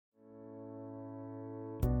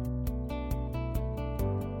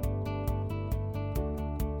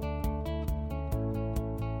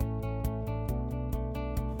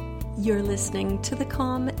You're listening to the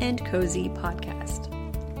Calm and Cozy podcast,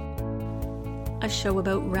 a show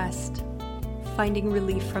about rest, finding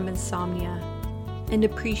relief from insomnia, and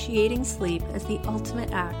appreciating sleep as the ultimate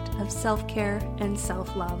act of self-care and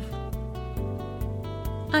self-love.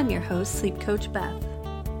 I'm your host, Sleep Coach Beth,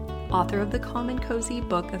 author of the Calm and Cozy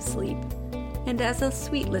Book of Sleep, and as a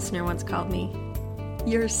sweet listener once called me,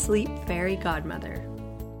 your sleep fairy godmother.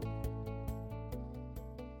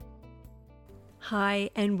 Hi,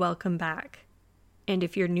 and welcome back. And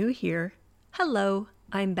if you're new here, hello,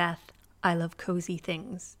 I'm Beth. I love cozy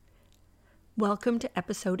things. Welcome to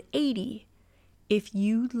episode 80. If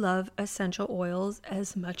you love essential oils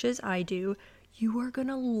as much as I do, you are going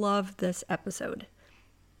to love this episode.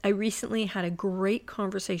 I recently had a great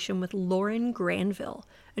conversation with Lauren Granville,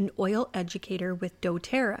 an oil educator with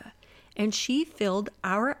doTERRA, and she filled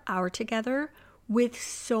our hour together with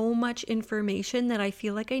so much information that I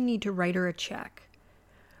feel like I need to write her a check.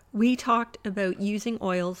 We talked about using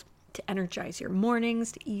oils to energize your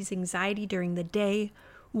mornings, to ease anxiety during the day,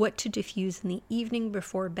 what to diffuse in the evening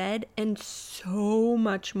before bed, and so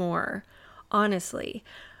much more. Honestly,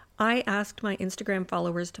 I asked my Instagram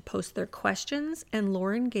followers to post their questions, and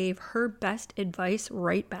Lauren gave her best advice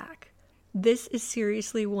right back. This is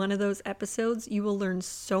seriously one of those episodes you will learn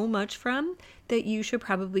so much from that you should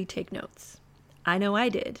probably take notes. I know I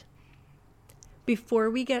did. Before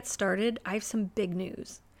we get started, I have some big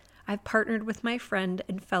news. I've partnered with my friend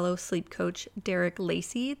and fellow sleep coach, Derek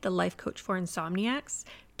Lacey, the life coach for insomniacs,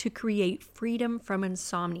 to create Freedom from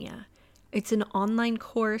Insomnia. It's an online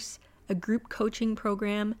course, a group coaching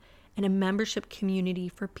program, and a membership community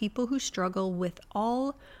for people who struggle with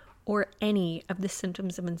all or any of the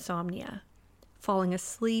symptoms of insomnia. Falling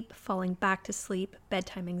asleep, falling back to sleep,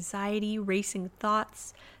 bedtime anxiety, racing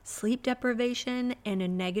thoughts, sleep deprivation, and a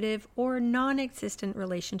negative or non-existent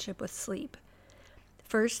relationship with sleep.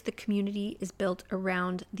 First, the community is built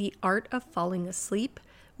around the Art of Falling Asleep,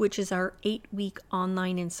 which is our 8-week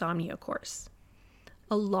online insomnia course.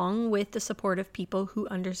 Along with the support of people who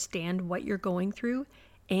understand what you're going through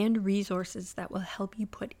and resources that will help you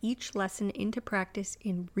put each lesson into practice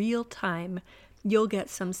in real time, you'll get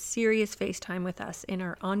some serious FaceTime with us in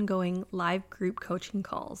our ongoing live group coaching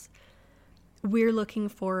calls. We're looking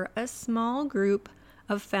for a small group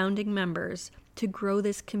of founding members to grow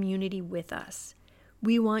this community with us.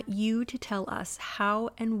 We want you to tell us how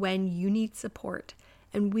and when you need support,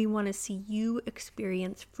 and we want to see you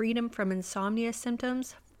experience freedom from insomnia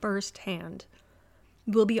symptoms firsthand.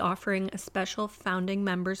 We'll be offering a special founding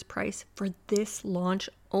members price for this launch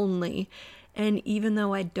only. And even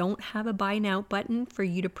though I don't have a buy now button for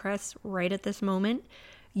you to press right at this moment,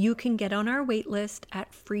 you can get on our wait list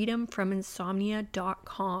at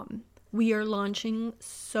freedomfrominsomnia.com. We are launching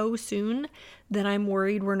so soon that I'm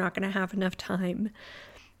worried we're not going to have enough time.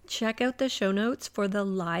 Check out the show notes for the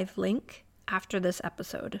live link after this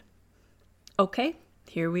episode. Okay,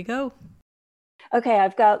 here we go. Okay,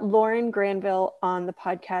 I've got Lauren Granville on the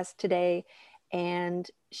podcast today, and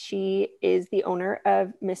she is the owner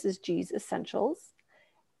of Mrs. G's Essentials.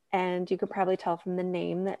 And you could probably tell from the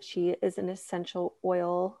name that she is an essential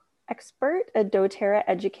oil expert, a doTERRA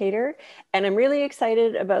educator. And I'm really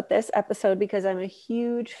excited about this episode because I'm a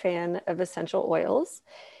huge fan of essential oils.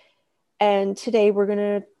 And today we're going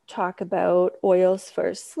to talk about oils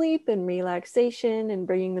for sleep and relaxation and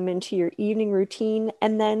bringing them into your evening routine.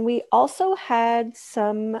 And then we also had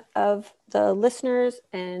some of the listeners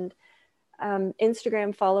and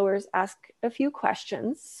Instagram followers ask a few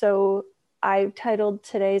questions. So I titled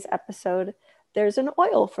today's episode, There's an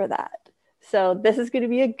Oil for That. So this is going to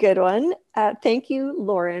be a good one. Thank you,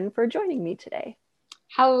 Lauren, for joining me today.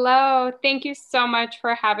 Hello. Thank you so much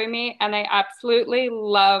for having me. And I absolutely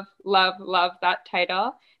love that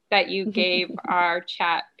title that you gave our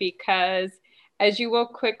chat, because as you will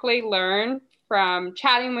quickly learn from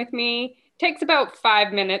chatting with me, it takes about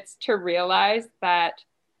 5 minutes to realize that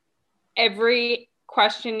every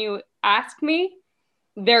question you ask me,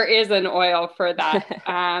 there is an oil for that.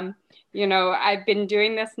 I've been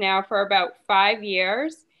doing this now for about 5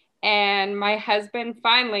 years, and my husband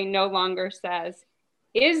finally no longer says,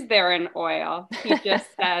 "Is there an oil?" He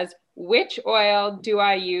just says, "Which oil do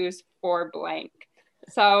I use for blank?"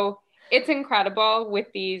 So it's incredible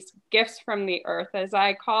with these gifts from the earth, as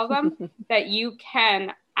I call them, that you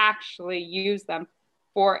can actually use them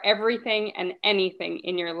for everything and anything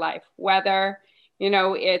in your life, whether,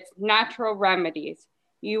 it's natural remedies.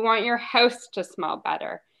 You want your house to smell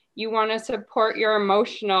better. You want to support your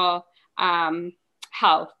emotional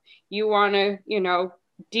health. You want to,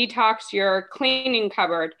 detox your cleaning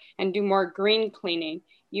cupboard and do more green cleaning.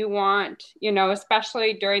 You want, you know,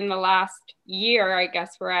 especially during the last year, I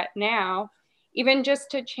guess we're at now, even just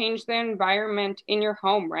to change the environment in your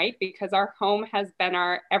home, right? Because our home has been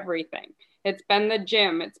our everything. It's been the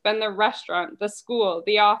gym, it's been the restaurant, the school,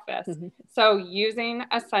 the office. Mm-hmm. So using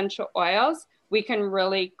essential oils, we can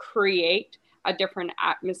really create a different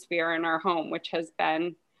atmosphere in our home, which has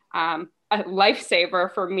been a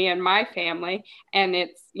lifesaver for me and my family. And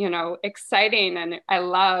it's, you know, exciting. And I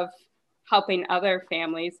love helping other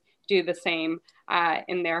families do the same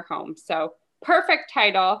in their home. So perfect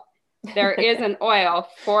title. There is an oil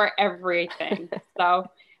for everything. So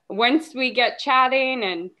once we get chatting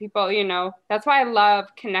and people, you know, that's why I love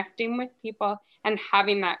connecting with people and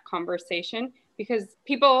having that conversation, because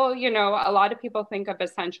people, you know, a lot of people think of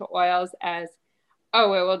essential oils as,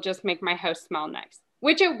 oh, it will just make my house smell nice,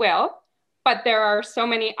 which it will. But there are so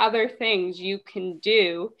many other things you can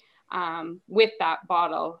do with that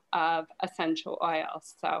bottle of essential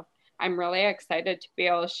oils. So I'm really excited to be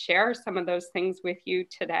able to share some of those things with you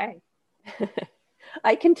today.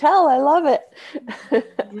 I can tell. I love it.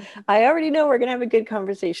 I already know we're going to have a good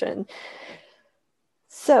conversation.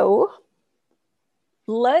 So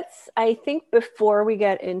I think before we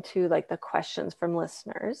get into like the questions from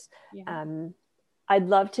listeners, I'd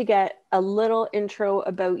love to get a little intro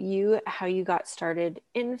about you, how you got started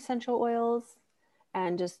in essential oils,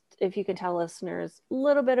 and just if you could tell listeners a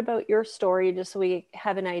little bit about your story, just so we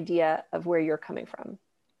have an idea of where you're coming from.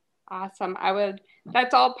 Awesome.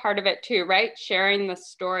 That's all part of it too, right? Sharing the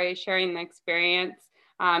story, sharing the experience.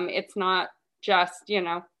 It's not just, you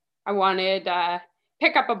know, I wanted to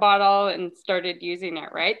pick up a bottle and started using it,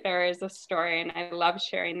 right? There is a story, and I love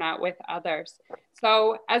sharing that with others.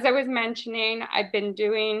 So as I was mentioning, I've been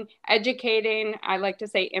educating, I like to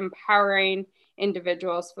say empowering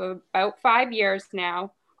individuals for about 5 years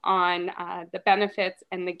now on the benefits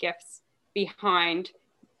and the gifts behind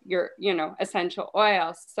your, you know, essential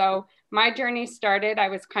oils. So my journey started, I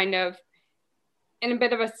was kind of in a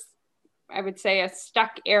bit of I would say a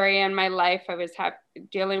stuck area in my life. I was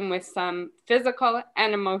dealing with some physical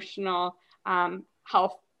and emotional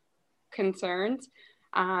health concerns.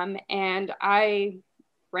 And I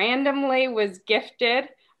randomly was gifted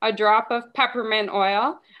a drop of peppermint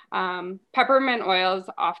oil. Peppermint oil is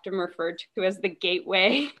often referred to as the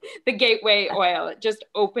gateway oil. It just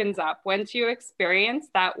opens up. Once you experience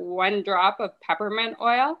that one drop of peppermint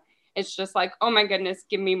oil, it's just like, oh my goodness,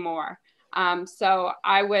 give me more. So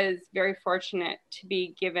I was very fortunate to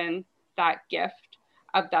be given that gift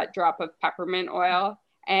of that drop of peppermint oil.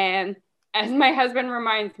 And as my husband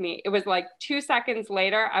reminds me, it was like 2 seconds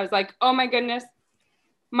later, I was like, oh my goodness,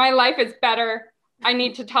 my life is better. I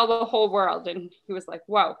need to tell the whole world. And he was like,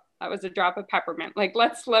 whoa, that was a drop of peppermint. Like,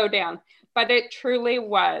 let's slow down. But it truly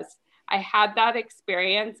was. I had that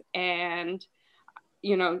experience, and,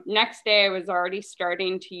 you know, next day I was already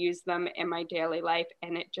starting to use them in my daily life.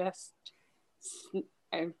 And it just,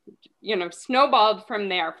 you know, snowballed from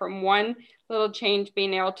there, from one little change,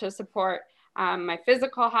 being able to support my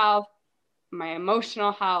physical health, my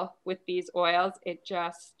emotional health with these oils. It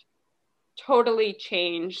just totally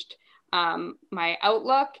changed my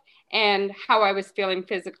outlook and how I was feeling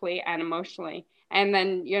physically and emotionally. And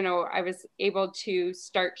then, you know, I was able to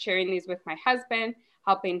start sharing these with my husband,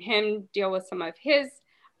 helping him deal with some of his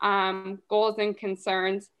goals and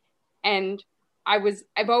concerns. And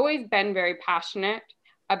I've always been very passionate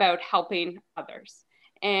about helping others,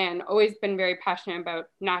 and always been very passionate about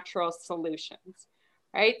natural solutions.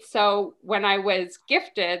 Right. So when I was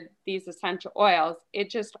gifted these essential oils, it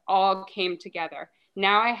just all came together.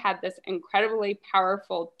 Now I had this incredibly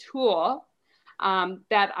powerful tool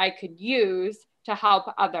that I could use to help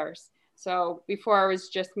others. So before it was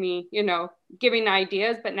just me, you know, giving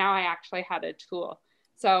ideas, but now I actually had a tool.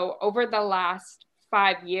 So over the last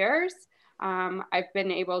 5 years, I've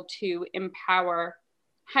been able to empower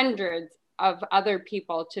hundreds of other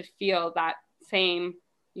people to feel that same,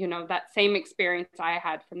 you know, that same experience I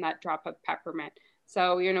had from that drop of peppermint.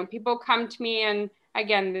 So, you know, people come to me, and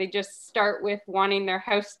again, they just start with wanting their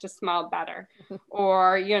house to smell better,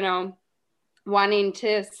 or, you know, wanting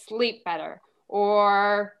to sleep better,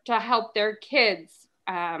 or to help their kids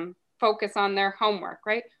focus on their homework,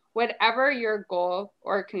 right? Whatever your goal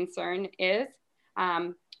or concern is,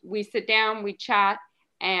 we sit down, we chat,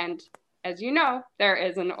 and as you know, there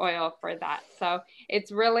is an oil for that. So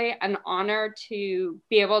it's really an honor to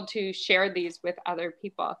be able to share these with other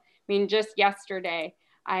people. I mean, just yesterday,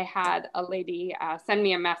 I had a lady send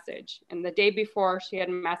me a message. And the day before, she had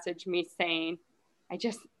messaged me saying,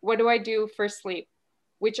 what do I do for sleep?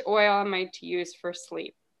 Which oil am I to use for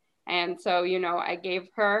sleep? And so, you know, I gave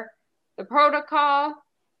her the protocol,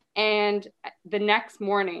 And the next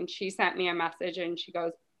morning, she sent me a message and she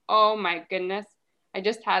goes, oh my goodness, I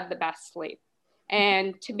just had the best sleep.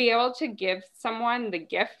 And to be able to give someone the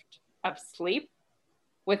gift of sleep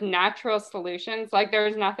with natural solutions, like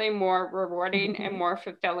there's nothing more rewarding and more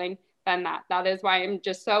fulfilling than that. That is why I'm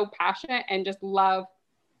just so passionate and just love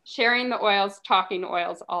sharing the oils, talking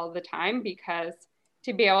oils all the time, because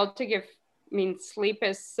to be able to give, I mean, sleep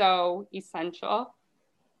is so essential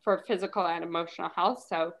for physical and emotional health.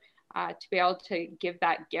 So to be able to give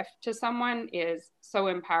that gift to someone is so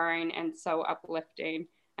empowering and so uplifting.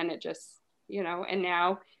 And it just, you know, and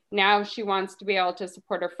now she wants to be able to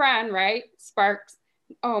support her friend, right? Sparks,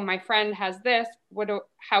 oh, my friend has this.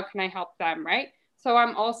 How can I help them, right? So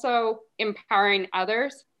I'm also empowering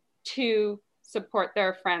others to support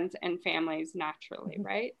their friends and families naturally,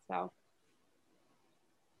 right? So.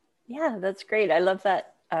 Yeah, that's great. I love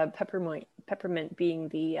that peppermint being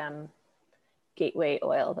the gateway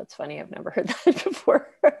oil. That's funny. I've never heard that before.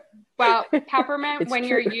 Well, peppermint, when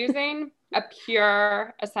you're using a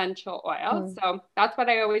pure essential oil, so that's what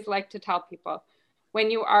I always like to tell people. When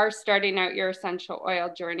you are starting out your essential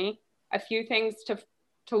oil journey, a few things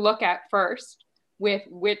to look at first with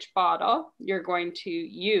which bottle you're going to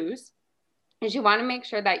use is you want to make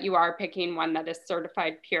sure that you are picking one that is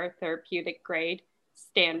certified pure therapeutic grade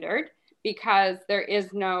standard, because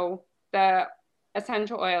the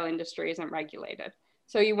essential oil industry isn't regulated.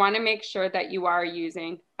 So you want to make sure that you are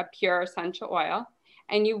using a pure essential oil,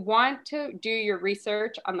 and you want to do your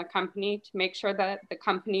research on the company to make sure that the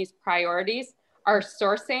company's priorities are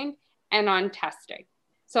sourcing and on testing.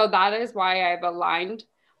 So that is why I've aligned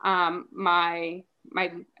my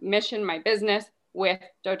mission, my business with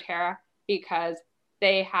doTERRA, because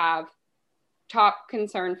they have top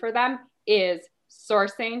concern for them is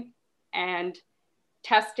sourcing and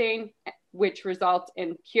testing, which results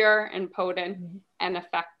in pure and potent and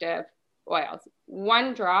effective oils.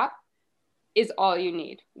 One drop is all you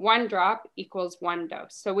need. One drop equals one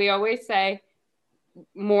dose. So we always say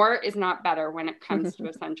more is not better when it comes to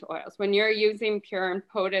essential oils. When you're using pure and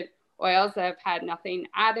potent oils that have had nothing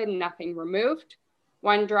added, nothing removed,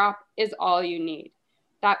 one drop is all you need.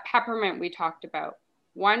 That peppermint we talked about,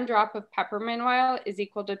 one drop of peppermint oil is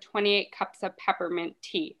equal to 28 cups of peppermint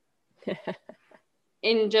tea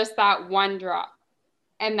in just that one drop.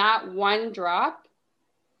 And that one drop,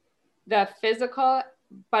 the physical,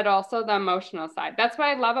 but also the emotional side. That's what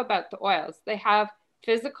I love about the oils. They have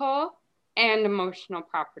physical and emotional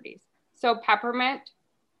properties. So peppermint,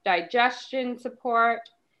 digestion support,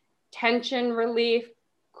 tension relief,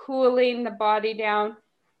 cooling the body down,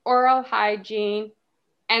 oral hygiene,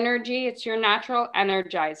 energy. It's your natural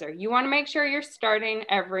energizer. You want to make sure you're starting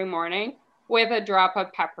every morning with a drop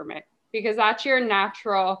of peppermint, because that's your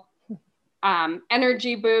natural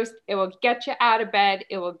energy boost. It will get you out of bed.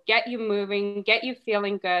 It will get you moving, get you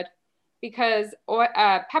feeling good, because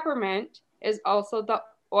peppermint is also the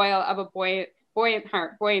oil of a buoyant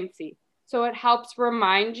heart, buoyancy. So it helps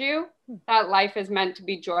remind you that life is meant to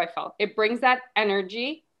be joyful. It brings that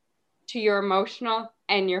energy to your emotional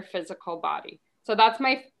and your physical body. So that's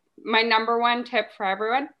my number one tip for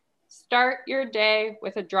everyone. Start your day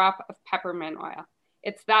with a drop of peppermint oil.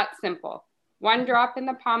 It's that simple. One drop in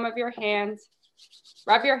the palm of your hands.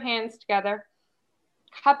 Rub your hands together.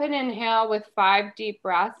 Cup and inhale with 5 deep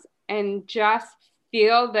breaths, and just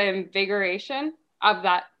feel the invigoration of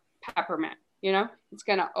that peppermint. You know, it's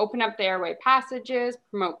going to open up the airway passages,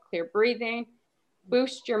 promote clear breathing,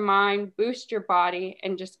 boost your mind, boost your body,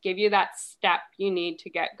 and just give you that step you need to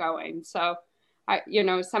get going. So,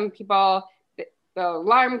 some people, the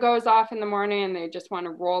alarm goes off in the morning and they just want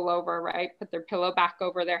to roll over, right? Put their pillow back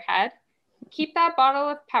over their head. Keep that bottle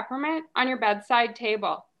of peppermint on your bedside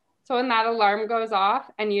table. So when that alarm goes off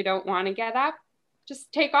and you don't want to get up,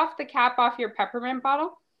 just take off the cap off your peppermint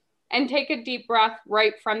bottle and take a deep breath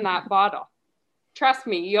right from that bottle. Trust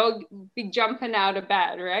me, you'll be jumping out of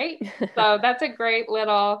bed, right? So that's a great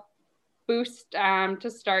little boost to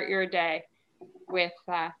start your day with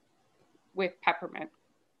peppermint.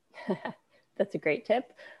 That's a great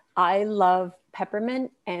tip. I love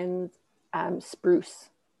peppermint and spruce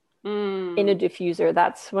in a diffuser.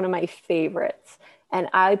 That's one of my favorites. And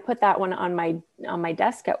I put that one on my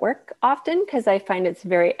desk at work often because I find it's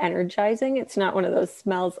very energizing. It's not one of those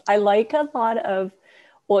smells. I like a lot of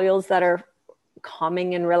oils that are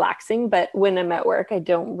calming and relaxing, but when I'm at work, I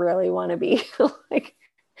don't really want to be like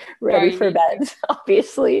ready for bed,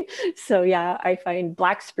 obviously. So yeah, I find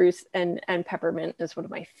black spruce and peppermint is one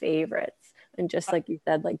of my favorites. And just like you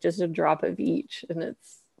said, like just a drop of each, and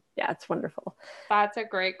it's wonderful. That's a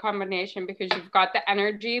great combination because you've got the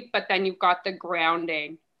energy, but then you've got the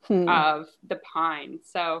grounding of the pine.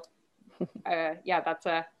 So yeah, that's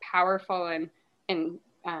a powerful and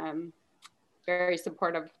very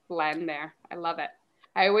supportive blend there. I love it.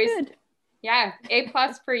 I always, Good. yeah, A+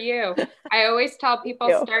 for you. I always tell people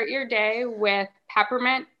start your day with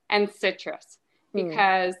peppermint and citrus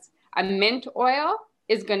because a mint oil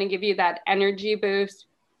is going to give you that energy boost,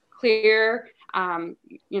 clear,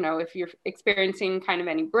 if you're experiencing kind of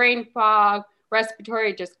any brain fog,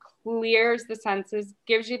 respiratory, it just clears the senses,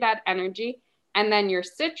 gives you that energy. And then your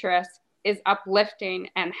citrus is uplifting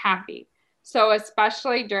and happy. So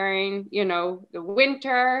especially during, the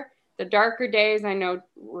winter, the darker days, I know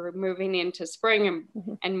we're moving into spring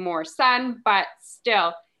and more sun, but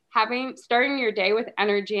still starting your day with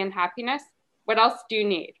energy and happiness, what else do you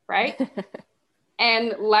need, right?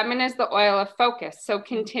 And lemon is the oil of focus. So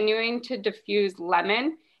continuing to diffuse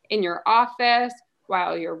lemon in your office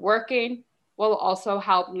while you're working will also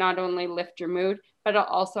help not only lift your mood, but it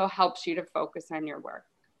also helps you to focus on your work.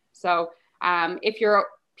 So if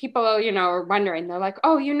people, are wondering, they're like,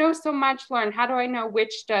 oh, so much, Lauren, how do I know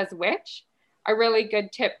which does which? A really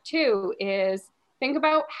good tip too is think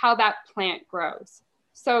about how that plant grows.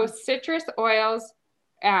 So citrus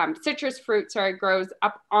fruit, grows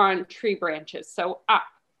up on tree branches. So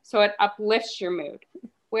it uplifts your mood.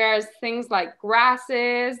 Whereas things like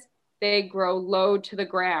grasses, they grow low to the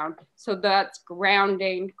ground. So that's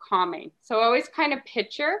grounding, calming. So always kind of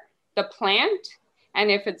picture the plant. And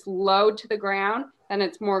if it's low to the ground, then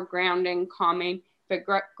it's more grounding, calming. If it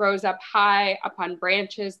grows up high, up on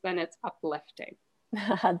branches, then it's uplifting.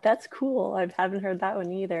 That's cool. I haven't heard that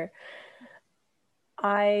one either.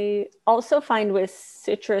 I also find with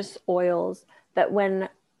citrus oils that when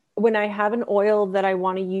I have an oil that I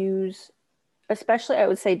want to use, especially I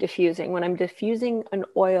would say diffusing, when I'm diffusing an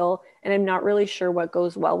oil and I'm not really sure what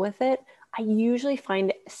goes well with it, I usually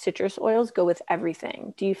find citrus oils go with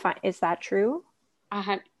everything. Is that true?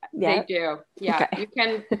 Yeah. They do. Yeah. Okay. You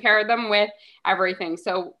can pair them with everything.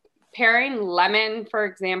 So pairing lemon, for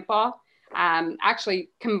example, actually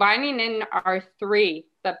combining in our three,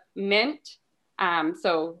 the mint,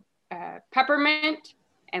 peppermint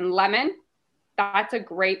and lemon, that's a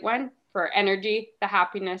great one for energy, the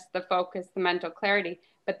happiness, the focus, the mental clarity.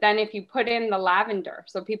 But then if you put in the lavender,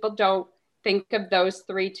 so people don't think of those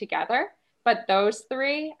three together, but those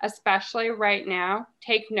three, especially right now,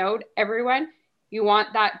 take note, everyone, you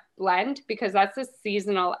want that blend because that's a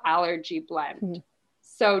seasonal allergy blend. Mm-hmm.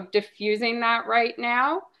 So diffusing that right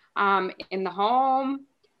now in the home,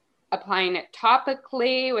 applying it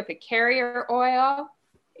topically with a carrier oil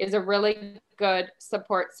is a really good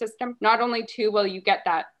support system. Not only will you get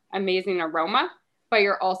that amazing aroma, but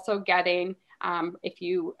you're also getting, if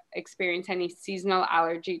you experience any seasonal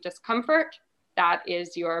allergy discomfort, that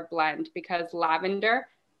is your blend because lavender,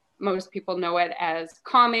 most people know it as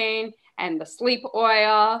calming and the sleep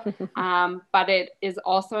oil, but it is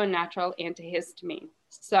also a natural antihistamine.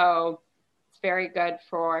 So it's very good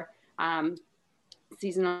for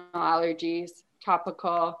seasonal allergies,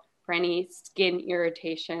 topical, for any skin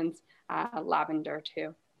irritations, lavender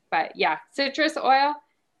too. But yeah, citrus oil,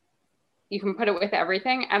 you can put it with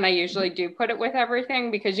everything. And I usually do put it with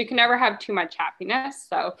everything because you can never have too much happiness.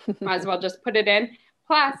 So might as well just put it in.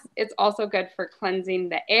 Plus, it's also good for cleansing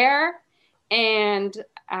the air and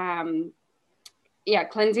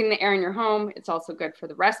cleansing the air in your home. It's also good for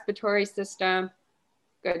the respiratory system,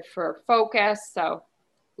 good for focus. So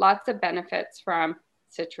lots of benefits from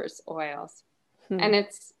citrus oils. And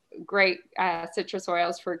it's great citrus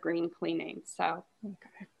oils for green cleaning. So,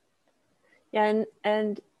 okay. Yeah.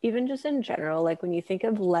 And even just in general, like when you think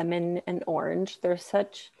of lemon and orange, they're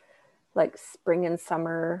such like spring and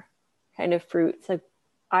summer kind of fruits. Like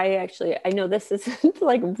I know this isn't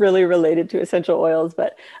like really related to essential oils,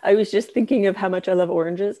 but I was just thinking of how much I love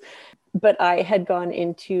oranges. But I had gone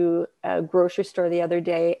into a grocery store the other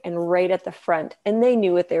day and right at the front, and they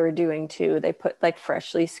knew what they were doing too. They put like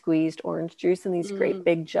freshly squeezed orange juice in these great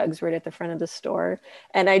big jugs right at the front of the store.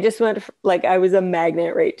 And I just went like, I was a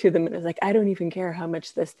magnet right to them. And I was like, I don't even care how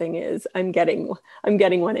much this thing is. I'm getting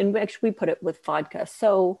one. And actually we put it with vodka.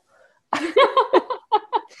 So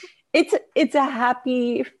it's a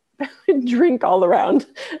happy drink all around.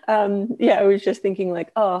 I was just thinking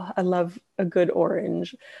like, oh, I love a good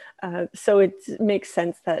orange. So it makes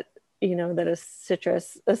sense that, that a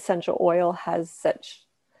citrus essential oil has such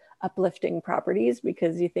uplifting properties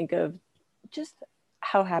because you think of just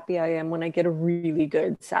how happy I am when I get a really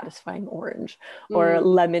good, satisfying orange or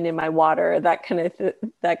lemon in my water, that kind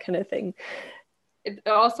of thing. It's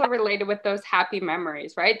also related with those happy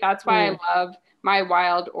memories, right? That's why I love my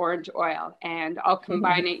wild orange oil, and I'll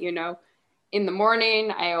combine it, in the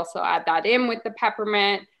morning. I also add that in with the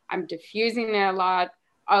peppermint. I'm diffusing it a lot.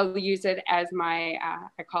 I'll use it as my,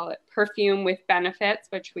 I call it perfume with benefits,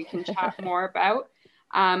 which we can chat more about.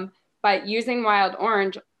 But using wild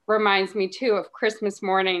orange reminds me too of Christmas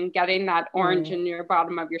morning, getting that orange in your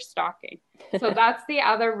bottom of your stocking. So that's the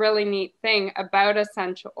other really neat thing about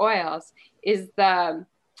essential oils is the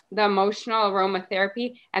emotional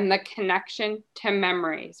aromatherapy and the connection to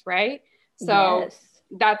memories, right? So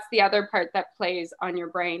that's the other part that plays on your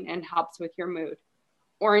brain and helps with your mood.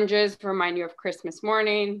 Oranges remind you of Christmas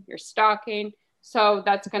morning, your stocking. So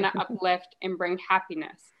that's going to uplift and bring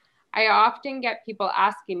happiness. I often get people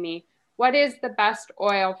asking me, what is the best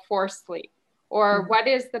oil for sleep? Or what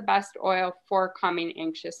is the best oil for calming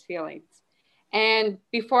anxious feelings? And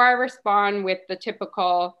before I respond with the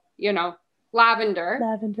typical,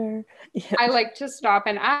 lavender, yeah. I like to stop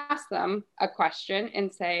and ask them a question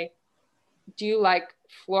and say, do you like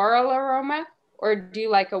floral aroma or do you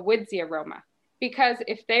like a woodsy aroma? Because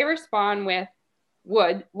if they respond with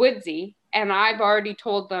woodsy, and I've already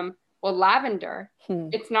told them, well, lavender,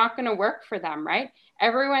 it's not going to work for them, right?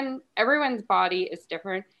 Everyone's body is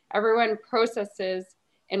different. Everyone processes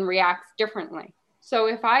and reacts differently. So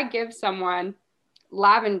if I give someone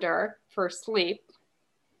lavender for sleep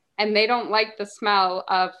and they don't like the smell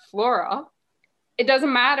of floral, it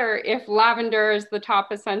doesn't matter if lavender is the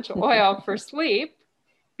top essential oil for sleep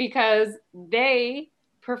because they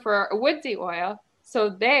prefer a woodsy oil. So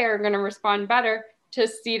they are going to respond better to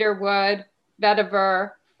cedarwood,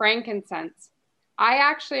 vetiver, frankincense. I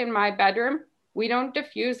actually, in my bedroom, we don't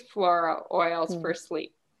diffuse floral oils for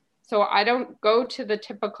sleep. So I don't go to the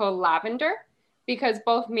typical lavender because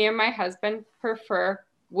both me and my husband prefer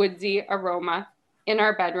woodsy aroma in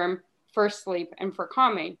our bedroom for sleep and for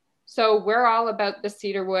calming. So we're all about the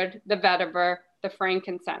cedarwood, the vetiver, the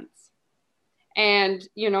frankincense. And,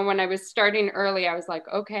 when I was starting early, I was like,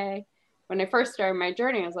 okay, when I first started my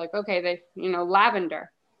journey, I was like, okay,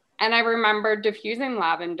 lavender. And I remember diffusing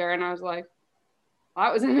lavender and I was like, well,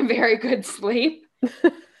 that wasn't a very good sleep.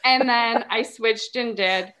 And then I switched and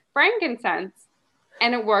did frankincense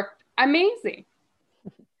and it worked amazing.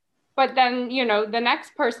 But then, the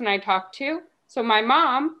next person I talked to, so my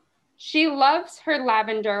mom, she loves her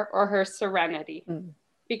lavender or her serenity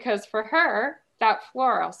because for her, that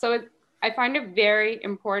floral. So I find it very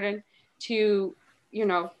important to,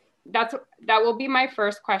 that will be my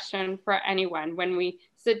first question for anyone when we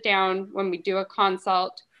sit down, when we do a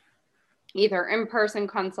consult, either in-person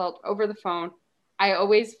consult over the phone. I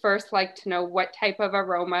always first like to know what type of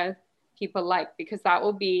aroma people like because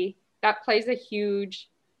that plays a huge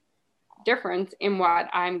difference in what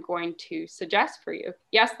I'm going to suggest for you.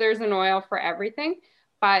 Yes, there's an oil for everything,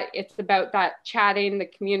 but it's about that chatting, the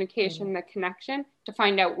communication, the connection to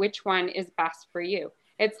find out which one is best for you.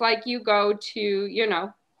 It's like you go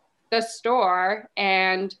to, the store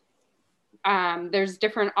and there's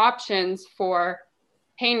different options for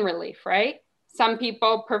pain relief, right? Some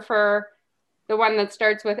people prefer the one that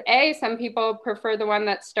starts with A, some people prefer the one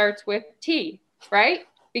that starts with T, right?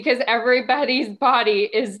 Because everybody's body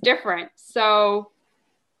is different. So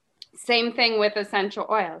same thing with essential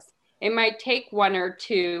oils. It might take one or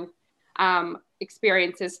two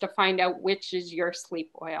experiences to find out which is your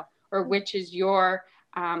sleep oil or which is your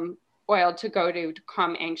oil to go to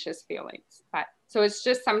calm anxious feelings. But so it's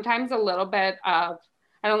just sometimes a little bit of,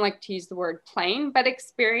 I don't like to use the word plain, but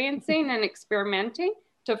experiencing and experimenting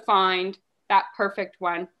to find that perfect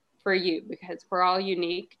one for you because we're all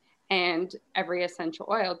unique and every essential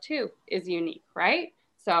oil too is unique, right?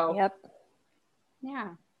 So, yeah,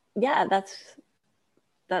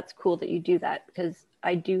 that's cool that you do that because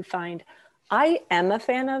I do find I am a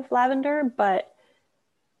fan of lavender, but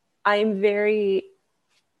I'm very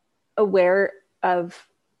aware of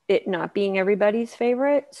it not being everybody's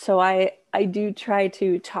favorite. So I do try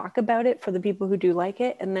to talk about it for the people who do like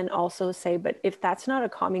it and then also say, but if that's not a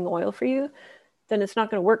calming oil for you, then it's not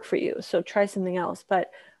going to work for you. So try something else.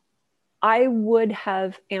 But I would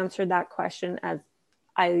have answered that question as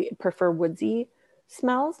I prefer woodsy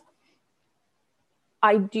smells.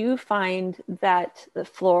 I do find that the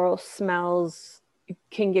floral smells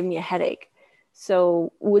can give me a headache.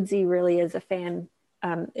 So woodsy really is a fan.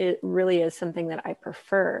 It really is something that I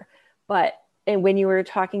prefer. And when you were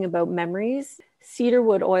talking about memories,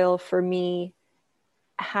 cedarwood oil for me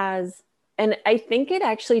has, and I think it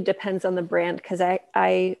actually depends on the brand because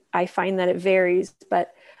I find that it varies,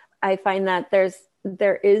 but I find that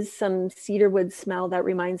there is some cedarwood smell that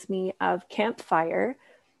reminds me of campfire.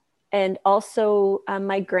 And also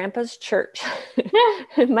my grandpa's church.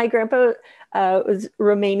 My grandpa was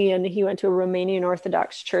Romanian. He went to a Romanian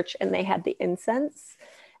Orthodox church and they had the incense.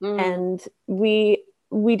 And we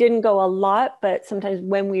didn't go a lot, but sometimes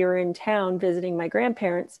when we were in town visiting my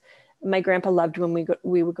grandparents, my grandpa loved when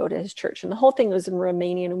we would go to his church, and the whole thing was in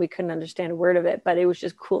Romanian and we couldn't understand a word of it, but it was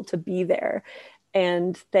just cool to be there.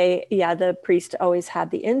 And the priest always had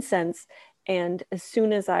the incense. And as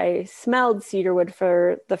soon as I smelled cedarwood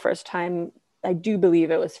for the first time, I do believe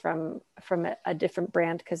it was from a different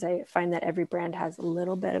brand, because I find that every brand has a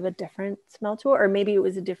little bit of a different smell to it, or maybe it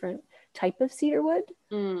was a different type of cedarwood.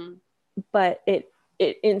 But it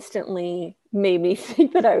instantly made me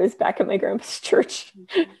think that I was back at my grandpa's church.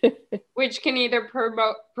 Which can either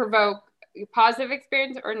provoke positive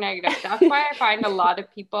experience or negative. That's why I find a lot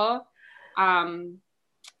of people,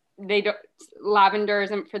 lavender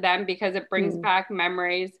isn't for them, because it brings back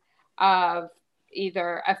memories of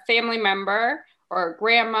either a family member or a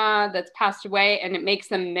grandma that's passed away, and it makes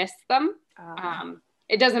them miss them.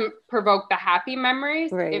 It doesn't provoke the happy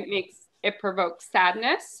memories. Right. It provokes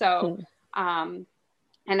sadness. So,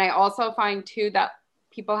 and I also find too that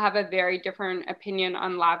people have a very different opinion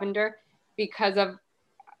on lavender because of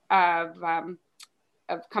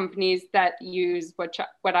companies that use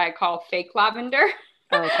what I call fake lavender.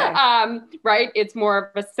 Okay. Right? It's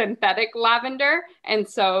more of a synthetic lavender. And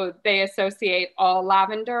so they associate all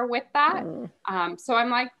lavender with that. So I'm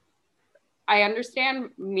like, I understand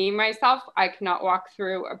myself, I cannot walk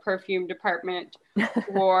through a perfume department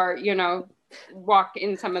or, walk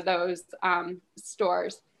in some of those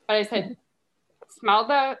stores. But I said,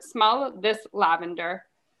 smell this lavender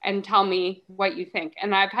and tell me what you think.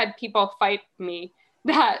 And I've had people fight me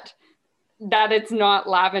that it's not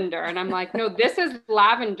lavender. And I'm like, no, this is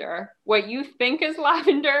lavender. What you think is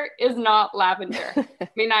lavender is not lavender. I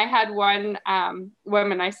mean, I had one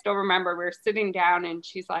woman, I still remember, we were sitting down and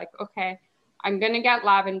she's like, okay, I'm going to get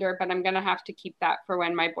lavender, but I'm going to have to keep that for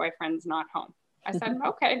when my boyfriend's not home. I said,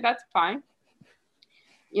 okay, that's fine.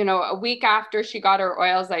 A week after she got her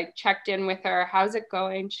oils, I checked in with her. How's it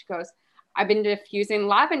going? She goes, I've been diffusing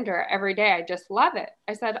lavender every day. I just love it.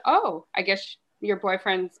 I said, oh, I guess your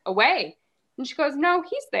boyfriend's away. And she goes, no,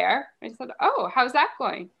 he's there. I said, oh, how's that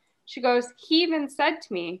going? She goes, he even said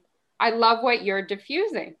to me, I love what you're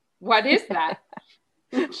diffusing. What is that?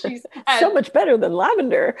 She said, so much better than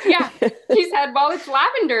lavender. Yeah. She said, well, it's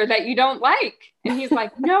lavender that you don't like. And he's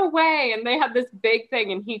like, no way. And they had this big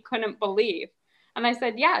thing and he couldn't believe. And I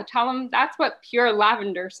said, yeah, tell him that's what pure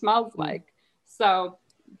lavender smells like. So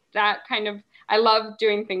that kind of, I love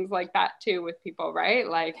doing things like that too with people, right?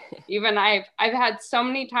 Like even I've had so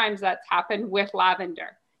many times that's happened with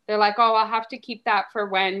lavender. They're like, oh, I'll have to keep that for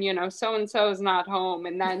when, so-and-so is not home.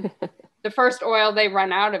 And then the first oil they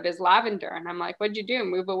run out of is lavender. And I'm like, what'd you do?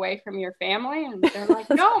 Move away from your family? And they're like,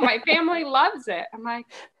 no, my family loves it. I'm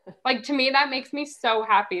like, to me, that makes me so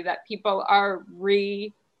happy that people are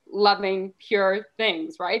loving pure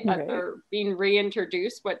things, right? That they're being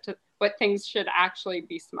reintroduced what things should actually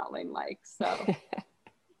be smelling like. So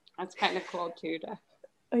that's kind of cool too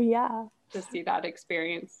to see that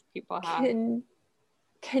experience people have.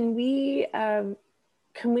 Can we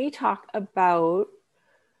talk about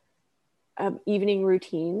evening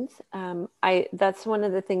routines? That's one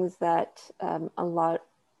of the things that a lot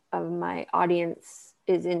of my audience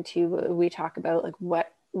is into. We talk about like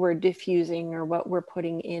what we're diffusing or what we're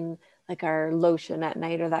putting in, like our lotion at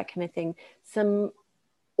night or that kind of thing. Some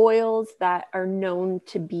oils that are known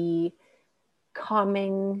to be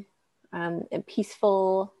calming and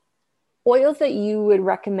peaceful, oils that you would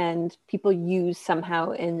recommend people use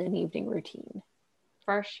somehow in an evening routine.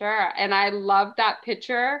 For sure. And I love that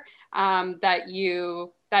picture that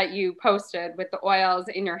you posted with the oils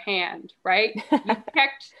in your hand, right? You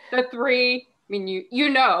picked the three, I mean,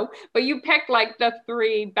 but you picked like the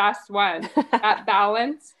three best ones at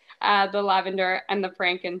Balance, the lavender and the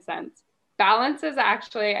frankincense. Balance is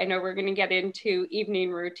actually, I know we're going to get into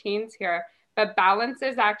evening routines here, but Balance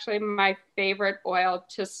is actually my favorite oil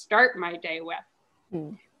to start my day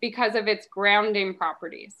with because of its grounding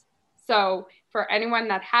properties. So for anyone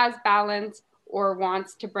that has Balance or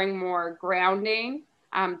wants to bring more grounding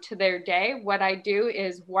to their day, what I do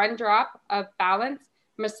is 1 drop of Balance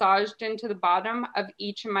massaged into the bottom of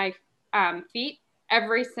each of my feet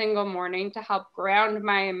every single morning to help ground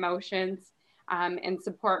my emotions and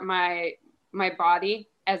support my body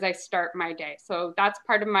as I start my day. So that's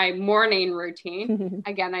part of my morning routine.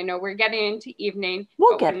 Again, I know we're getting into evening.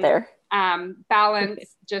 We'll get there.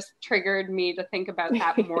 Balance just triggered me to think about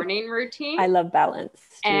that morning routine. I love Balance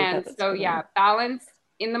too. And so Balance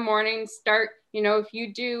in the morning, start, if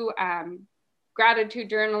you do gratitude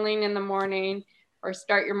journaling in the morning or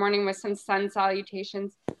start your morning with some sun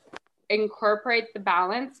salutations, incorporate the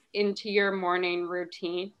Balance into your morning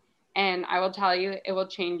routine And I will tell you, it will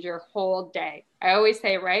change your whole day. I always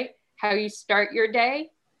say, right, how you start your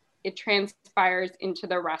day, it transpires into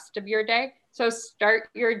the rest of your day. So start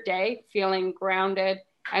your day feeling grounded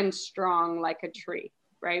and strong like a tree,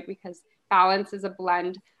 right? Because balance is a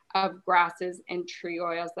blend of grasses and tree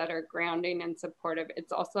oils that are grounding and supportive.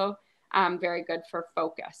 It's also very good for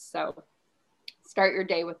focus. So start your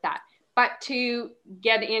day with that. But to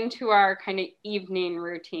get into our kind of evening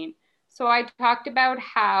routine. So I talked about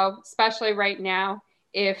how, especially right now,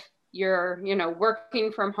 if you're,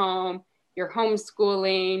 working from home, you're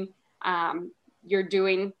homeschooling, you're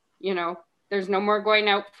doing, there's no more going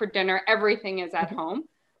out for dinner. Everything is at home.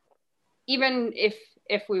 Even if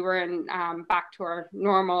we were in back to our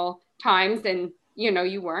normal times and,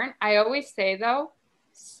 you weren't, I always say though,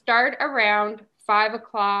 start around 5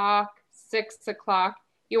 o'clock, 6 o'clock.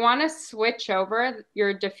 You want to switch over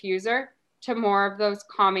your diffuser to more of those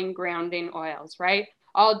calming, grounding oils, right?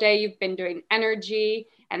 All day you've been doing energy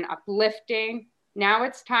and uplifting. Now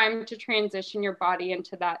it's time to transition your body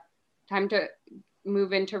into that, time to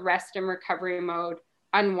move into rest and recovery mode,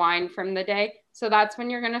 unwind from the day. So that's when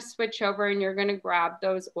you're going to switch over and you're going to grab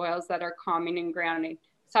those oils that are calming and grounding,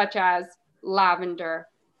 such as lavender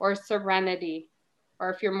or serenity. Or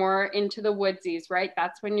if you're more into the woodsies, right?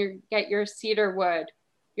 That's when you get your cedar wood,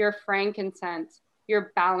 your frankincense,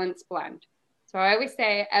 your balance blend. So I always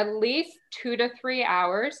say at least 2 to 3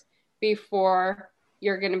 hours before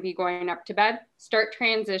you're going to be going up to bed, start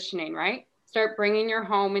transitioning, right? Start bringing your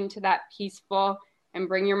home into that peaceful and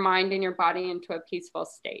bring your mind and your body into a peaceful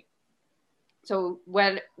state. So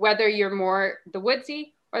whether you're more the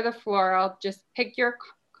woodsy or the floral, just pick your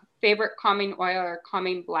favorite calming oil or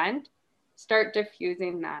calming blend, start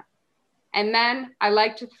diffusing that. And then I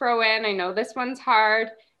like to throw in, I know this one's hard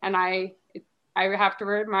and I have to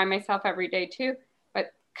remind myself every day too,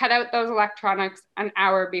 but cut out those electronics an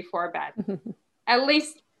hour before bed. At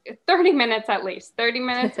least 30 minutes, 30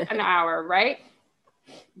 minutes, an hour, right?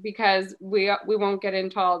 Because we won't get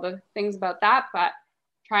into all the things about that, but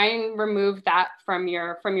try and remove that from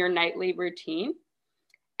your nightly routine.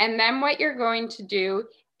 And then what you're going to do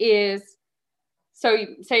is, so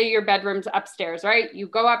say your bedroom's upstairs, right? You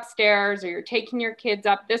go upstairs or you're taking your kids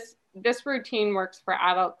up. This routine works for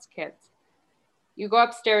adults, kids. You go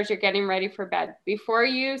upstairs, you're getting ready for bed. Before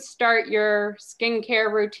you start your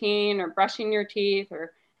skincare routine or brushing your teeth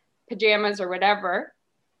or pajamas or whatever,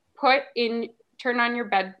 turn on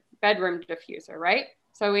your bedroom diffuser, right?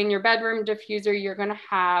 So in your bedroom diffuser, you're going to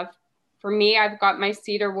have, for me, I've got my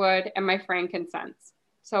cedar wood and my frankincense.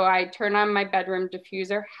 So I turn on my bedroom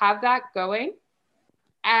diffuser, have that going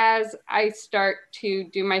as I start to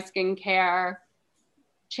do my skincare,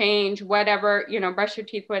 change, whatever, brush your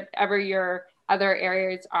teeth, whatever your other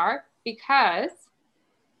areas are, because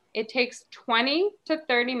it takes 20 to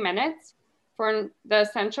 30 minutes for the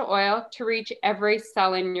essential oil to reach every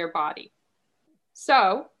cell in your body.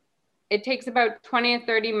 So it takes about 20 to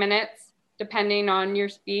 30 minutes, depending on your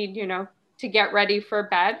speed, to get ready for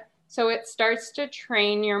bed. So it starts to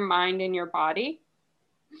train your mind and your body.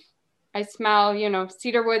 I smell,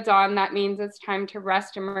 cedar wood's on. That means it's time to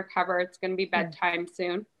rest and recover. It's going to be bedtime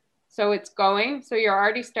soon. So it's going. So you're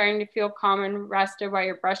already starting to feel calm and rested while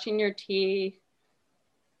you're brushing your teeth,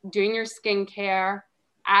 doing your skincare,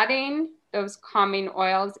 adding those calming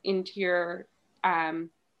oils into your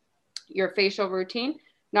facial routine.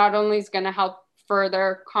 Not only is going to help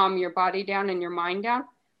further calm your body down and your mind down,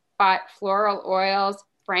 but floral oils,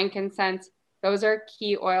 frankincense, those are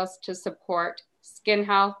key oils to support skin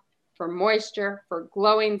health, for moisture, for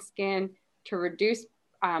glowing skin, to reduce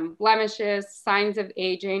blemishes, signs of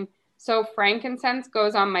aging. So frankincense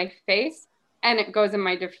goes on my face and it goes in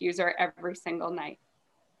my diffuser every single night.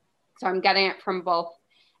 So I'm getting it from both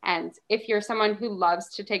ends. If you're someone who loves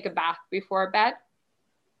to take a bath before bed,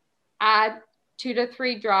 add 2 to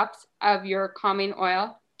 3 drops of your calming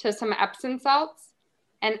oil to some Epsom salts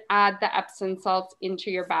and add the Epsom salts into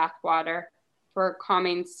your bath water for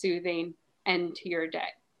calming, soothing end to your day.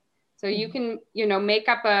 So you can, make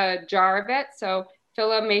up a jar of it. So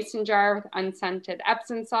fill a mason jar with unscented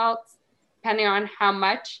Epsom salts, depending on how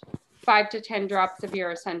much, 5 to 10 drops of your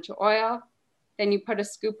essential oil. Then you put a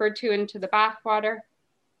scoop or 2 into the bath water,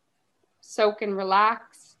 soak and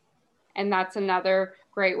relax. And that's another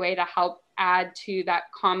great way to help add to that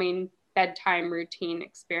calming bedtime routine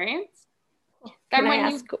experience. Can I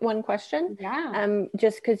ask one question? Yeah.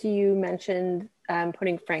 Just because you mentioned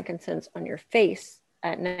putting frankincense on your face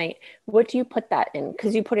at night, what do you put that in?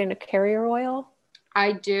 Because you put in a carrier oil?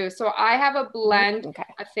 I do. So I have a blend,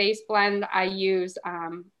 a face blend. I use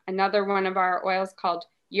another one of our oils called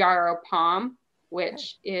Yarrow Palm,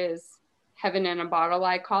 which is heaven in a bottle,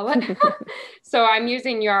 I call it. So I'm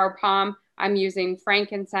using yarrow palm, I'm using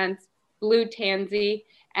frankincense, blue tansy,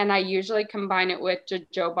 and I usually combine it with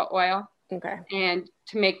jojoba oil. Okay. And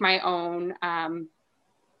to make my own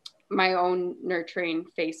nurturing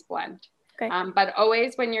face blend. Okay. But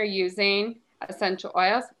always when you're using essential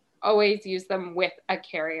oils, always use them with a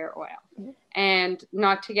carrier oil. Mm-hmm. And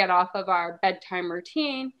not to get off of our bedtime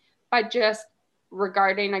routine, but just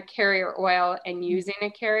regarding a carrier oil and using a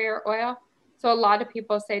carrier oil. So a lot of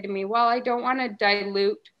people say to me, well, I don't want to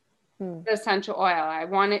dilute the essential oil. I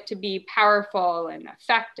want it to be powerful and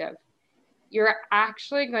effective. You're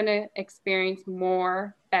actually going to experience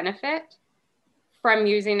more benefit from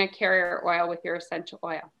using a carrier oil with your essential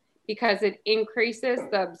oil because it increases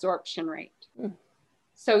the absorption rate.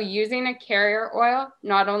 So using a carrier oil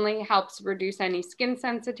not only helps reduce any skin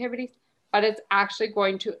sensitivities, but it's actually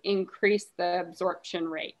going to increase the absorption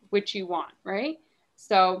rate, which you want, right?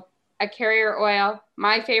 So a carrier oil,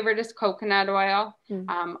 my favorite is coconut oil.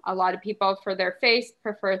 A lot of people for their face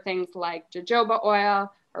prefer things like jojoba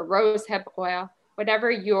oil or rosehip oil, whatever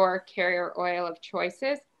your carrier oil of choice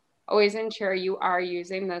is. Always ensure you are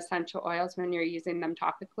using the essential oils when you're using them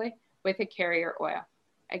topically with a carrier oil.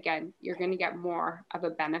 Again, you're going to get more of a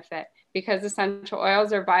benefit because essential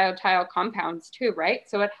oils are volatile compounds too, right?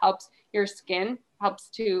 So it helps your skin, helps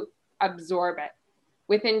to absorb it.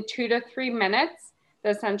 Within 2 to 3 minutes,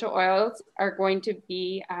 the essential oils are going to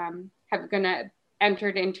be,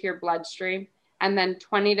 entered into your bloodstream. And then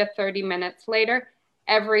 20 to 30 minutes later,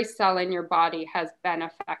 every cell in your body has been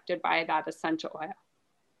affected by that essential oil.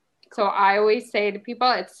 So I always say to people,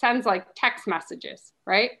 it sends like text messages,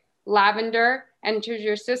 right? Lavender enters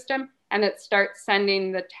your system and it starts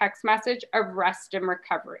sending the text message of rest and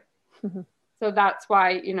recovery. So that's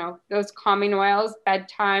why, those calming oils,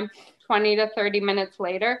 bedtime, 20 to 30 minutes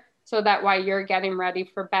later, so that while you're getting ready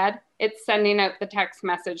for bed, it's sending out the text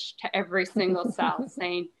message to every single cell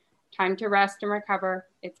saying, time to rest and recover.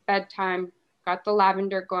 It's bedtime. Got the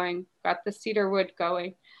lavender going, got the cedarwood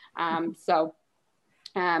going.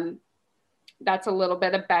 That's a little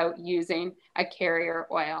bit about using a carrier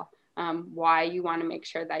oil, why you want to make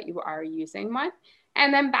sure that you are using one.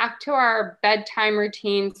 And then back to our bedtime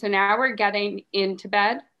routine. So now we're getting into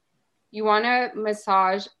bed. You want to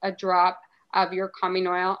massage a drop of your calming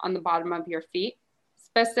oil on the bottom of your feet,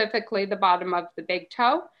 specifically the bottom of the big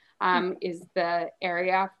toe is the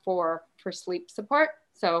area for sleep support.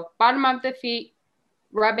 So bottom of the feet,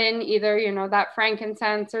 rub in either, that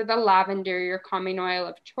frankincense or the lavender, your calming oil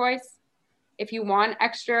of choice. If you want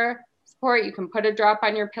extra support, you can put a drop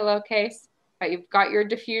on your pillowcase, but you've got your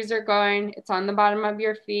diffuser going. It's on the bottom of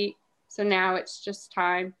your feet. So now it's just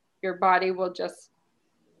time. Your body will just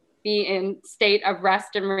be in state of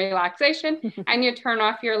rest and relaxation and you turn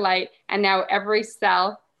off your light. And now every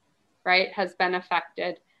cell, right, has been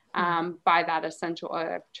affected by that essential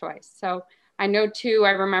oil of choice. So I know too,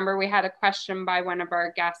 I remember we had a question by one of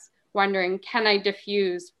our guests wondering, can I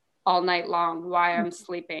diffuse all night long while I'm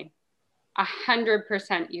sleeping?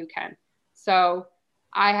 100% you can. So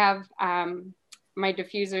I have my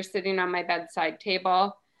diffuser sitting on my bedside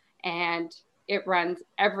table and it runs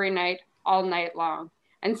every night, all night long.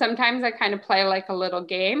 And sometimes I kind of play like a little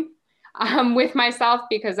game with myself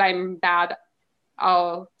because I'm bad.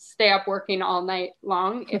 I'll stay up working all night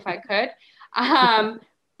long if I could.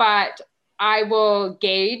 But I will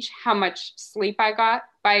gauge how much sleep I got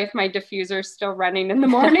by if my diffuser is still running in the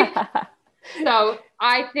morning. So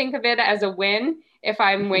I think of it as a win if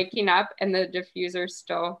I'm waking up and the diffuser's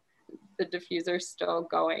still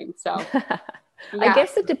going. So yeah. I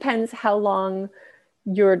guess it depends how long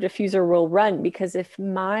your diffuser will run, because if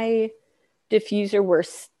my diffuser were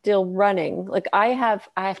still running, like I have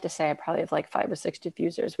to say I probably have like 5 or 6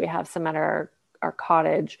 diffusers. We have some at our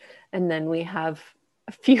cottage, and then we have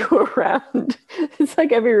a few around. It's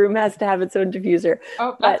like every room has to have its own diffuser.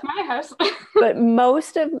 Oh, that's my house. But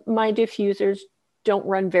most of my diffusers don't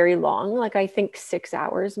run very long. Like I think 6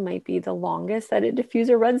 hours might be the longest that a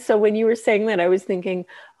diffuser runs. So when you were saying that, I was thinking,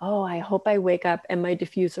 oh, I hope I wake up and my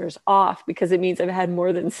diffuser's off, because it means I've had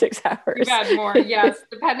more than 6 hours. You've had more, yes.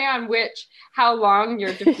 Depending on how long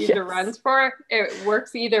your diffuser runs for, it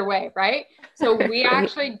works either way, right? So we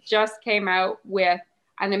actually just came out with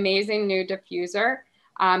an amazing new diffuser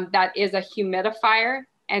that is a humidifier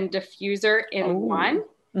and diffuser in one,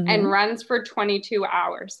 and runs for 22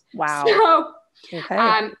 hours. Wow. So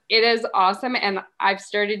okay. It is awesome. And I've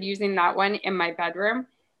started using that one in my bedroom,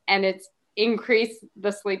 and it's increased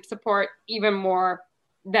the sleep support even more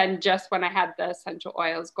than just when I had the essential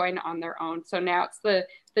oils going on their own. So now it's the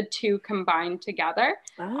two combined together,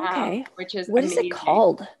 Okay. which is what amazing. Is it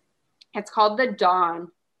called? It's called the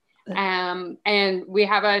Dawn. And we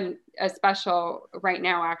have a special right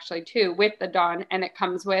now actually too with the Dawn, and it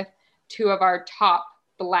comes with 2 of our top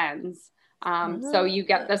blends. So you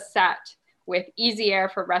get the set with Easy Air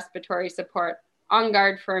for respiratory support, On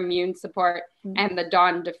Guard for immune support, and the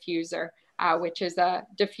Dawn diffuser, which is a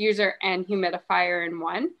diffuser and humidifier in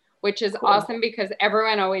one, which is awesome because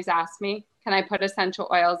everyone always asks me, can I put essential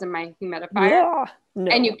oils in my humidifier? Yeah,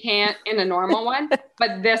 no. And you can't in a normal one,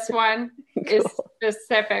 but this one is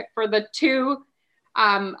specific for the 2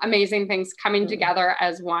 amazing things coming together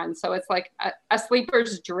as one. So it's like a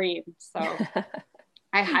sleeper's dream. So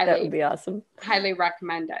I that would be awesome. highly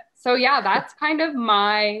recommend it. So yeah, that's kind of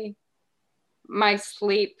my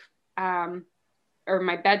sleep or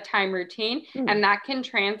my bedtime routine. And that can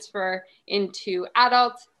transfer into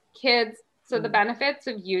adults, kids. So the benefits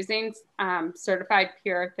of using certified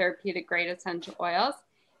pure therapeutic grade essential oils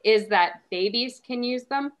is that babies can use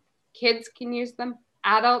them, kids can use them,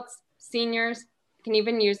 adults, seniors can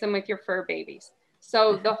even use them with your fur babies.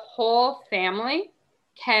 So the whole family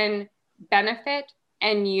can benefit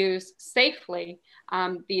and use safely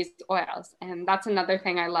these oils. And that's another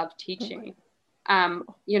thing I love teaching,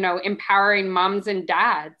 empowering moms and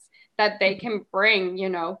dads that they can bring,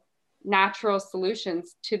 natural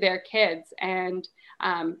solutions to their kids, and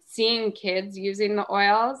seeing kids using the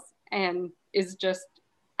oils and is just,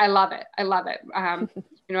 I love it.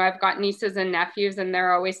 I've got nieces and nephews, and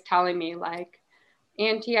they're always telling me like,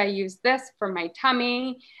 Auntie, I use this for my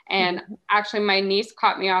tummy. And actually my niece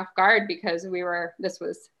caught me off guard because this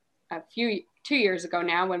was 2 years ago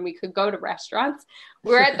now when we could go to restaurants.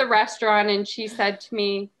 We're at the restaurant and she said to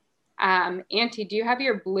me, Auntie, do you have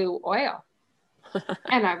your blue oil?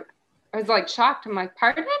 And I was like shocked. I'm like,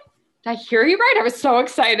 pardon? Did I hear you right? I was so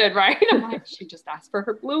excited, right? I'm like, she just asked for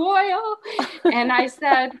her blue oil. And I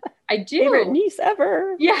said, I do. Favorite niece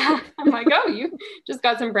ever. Yeah. I'm like, oh, you just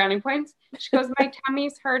got some brownie points. She goes, my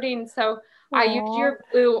tummy's hurting. So I use your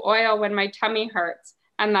blue oil when my tummy hurts.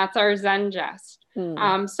 And that's our Zengest.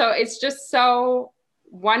 So it's just so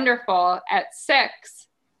wonderful at 6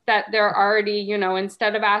 that they're already,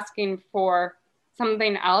 instead of asking for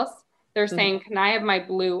something else, they're saying, can I have my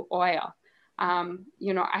blue oil?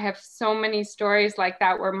 I have so many stories like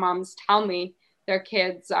that where moms tell me their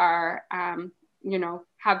kids are,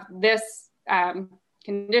 have this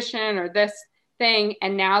condition or this thing,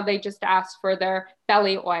 and now they just ask for their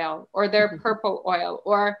belly oil or their purple oil,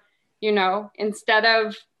 or, instead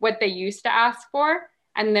of what they used to ask for,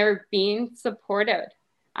 and they're being supported.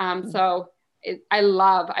 So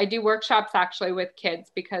I do workshops actually with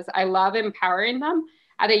kids because I love empowering them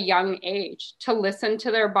at a young age to listen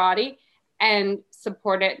to their body and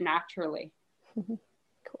support it naturally.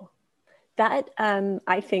 Cool. That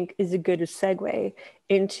I think is a good segue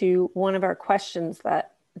into one of our questions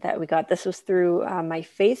that we got. This was through my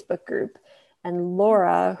Facebook group, and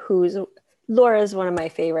Laura is one of my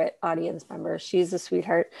favorite audience members. She's a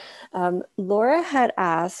sweetheart. Laura had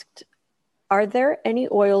asked, are there any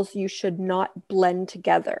oils you should not blend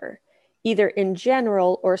together, either in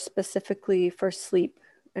general or specifically for sleep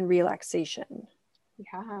and relaxation?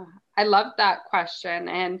 Yeah, I love that question.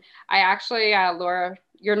 And I actually, Laura,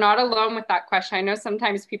 you're not alone with that question. I know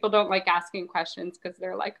sometimes people don't like asking questions because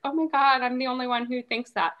they're like, oh my God, I'm the only one who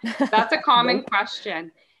thinks that. That's a common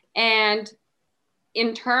question. And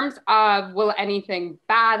in terms of will anything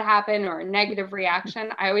bad happen or a negative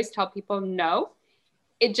reaction, I always tell people no.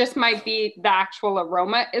 It just might be the actual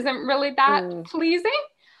aroma isn't really that pleasing.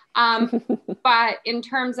 But in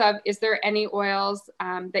terms of, is there any oils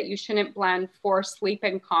that you shouldn't blend for sleep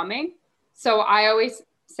and calming? So I always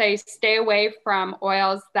say, stay away from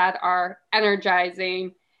oils that are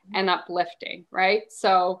energizing and uplifting, right?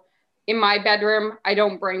 So in my bedroom, I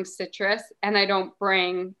don't bring citrus and I don't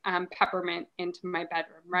bring peppermint into my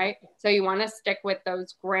bedroom, right? So you want to stick with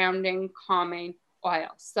those grounding, calming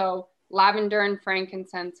oils. So lavender and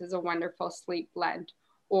frankincense is a wonderful sleep blend,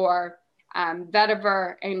 or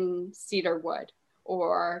vetiver and cedarwood,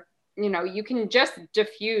 or, you can just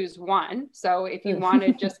diffuse one. So if you want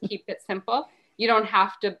to just keep it simple, you don't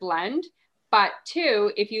have to blend. But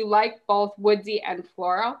 2, if you like both woodsy and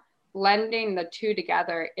floral, blending the 2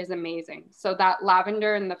 together is amazing. So that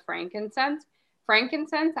lavender and the frankincense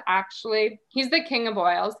actually, he's the king of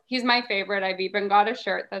oils. He's my favorite. I've even got a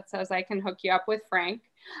shirt that says I can hook you up with Frank.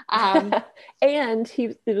 And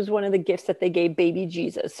it was one of the gifts that they gave baby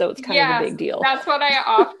Jesus, so it's kind of a big deal. That's what I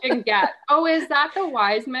often get. Oh, is that the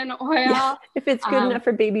Wiseman oil? Yeah. If it's good enough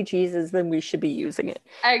for baby Jesus, then we should be using it.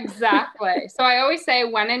 Exactly. So I always say,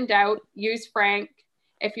 when in doubt, use Frank.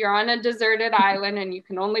 If you're on a deserted island and you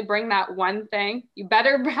can only bring that one thing, you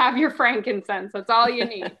better have your frankincense. That's all you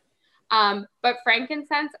need. But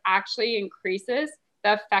frankincense actually increases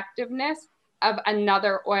the effectiveness of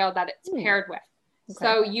another oil that it's paired with. Okay.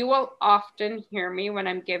 So you will often hear me when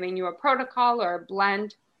I'm giving you a protocol or a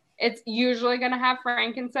blend, it's usually going to have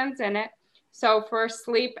frankincense in it. So for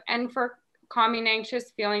sleep and for calming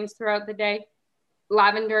anxious feelings throughout the day,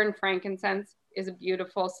 lavender and frankincense is a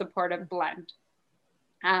beautiful supportive blend.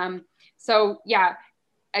 So yeah,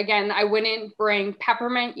 again, I wouldn't bring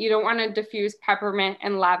peppermint. You don't want to diffuse peppermint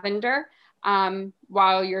and lavender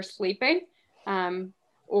while you're sleeping,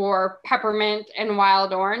 or peppermint and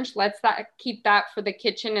wild orange. Let's keep that for the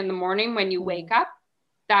kitchen in the morning when you wake up.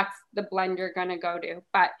 That's the blend you're going to go to.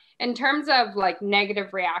 But in terms of like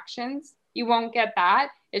negative reactions, you won't get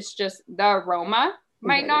that. It's just the aroma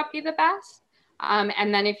might not be the best.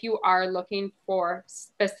 And then if you are looking for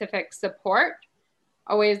specific support,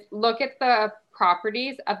 always look at the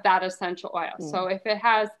properties of that essential oil. So if it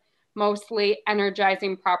has mostly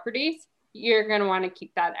energizing properties, you're going to want to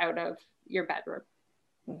keep that out of your bedroom.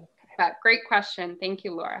 But great question. Thank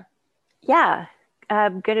you, Laura. Yeah,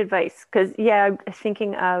 good advice. Because I'm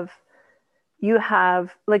thinking of you'd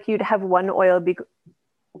have one oil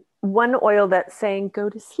that's saying go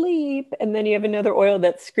to sleep, and then you have another oil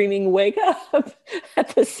that's screaming wake up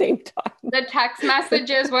at the same time. The text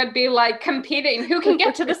messages would be like competing, who can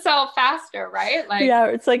get to the cell faster, right? Like, yeah,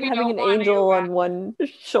 it's like having an angel on one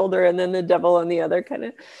shoulder and then the devil on the other, kind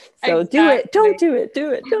of. So exactly. Do it, don't do it,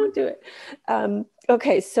 do it, don't do it.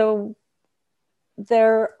 Okay, so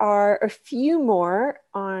there are a few more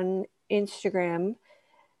on Instagram.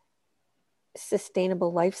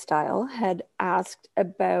 Sustainable Lifestyle had asked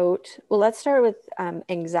about, well, let's start with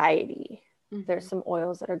anxiety. There's some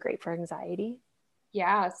oils that are great for anxiety.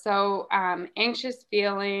 Yeah, so anxious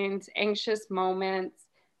feelings, anxious moments,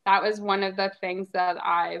 that was one of the things that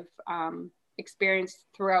I've experienced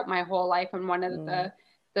throughout my whole life. And one of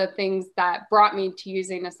the things that brought me to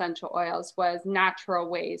using essential oils was natural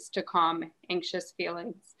ways to calm anxious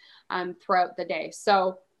feelings throughout the day.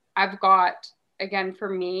 So I've got, again, for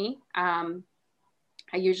me, I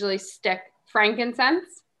usually stick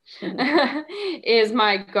frankincense is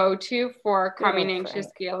my go-to for calming anxious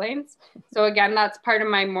feelings. So again, that's part of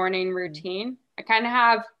my morning routine. I kind of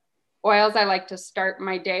have oils I like to start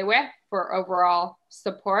my day with for overall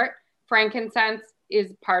support. Frankincense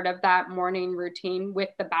is part of that morning routine with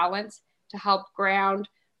the balance to help ground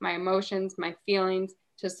my emotions, my feelings,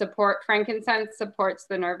 to support. Frankincense supports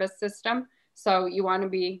the nervous system. So you want to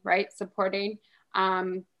be supporting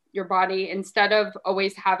your body instead of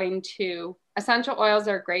always having to. Essential oils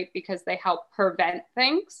are great because they help prevent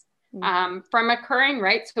things from occurring,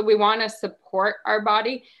 right? So we want to support our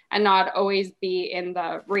body and not always be in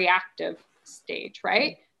the reactive stage,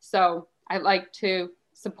 right? So I like to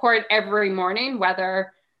support every morning,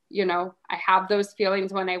 whether, I have those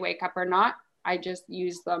feelings when I wake up or not. I just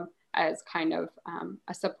use them as kind of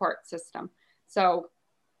a support system. So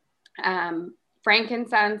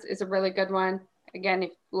frankincense is a really good one. Again,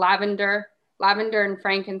 if lavender and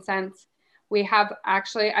frankincense. We have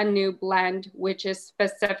actually a new blend, which is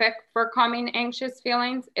specific for calming anxious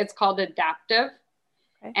feelings. It's called Adaptive.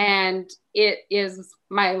 Okay. And it is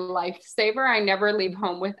my lifesaver. I never leave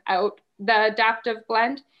home without the Adaptive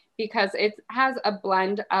blend because it has a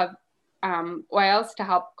blend of oils to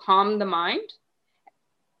help calm the mind.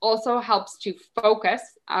 Also helps to focus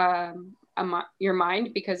your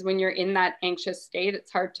mind, because when you're in that anxious state,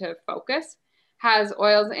 it's hard to focus. Has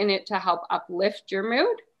oils in it to help uplift your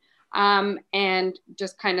mood. And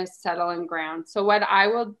just kind of settle and ground. So what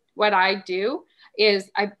I do is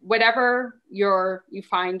whatever you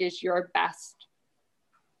find is your best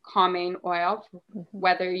calming oil,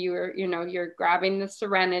 whether you're grabbing the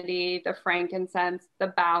Serenity, the frankincense, the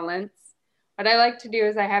Balance. What I like to do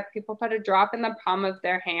is I have people put a drop in the palm of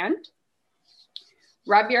their hand,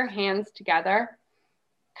 rub your hands together,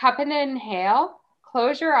 cup and inhale,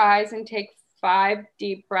 close your eyes and take 5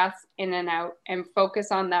 deep breaths in and out, and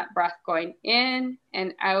focus on that breath going in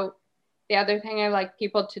and out. The other thing I like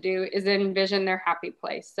people to do is envision their happy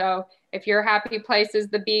place. So if your happy place is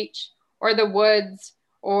the beach or the woods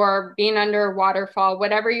or being under a waterfall,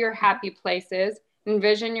 whatever your happy place is,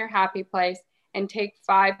 envision your happy place and take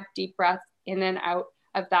 5 deep breaths in and out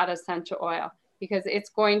of that essential oil, because it's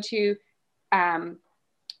going to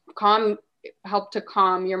help to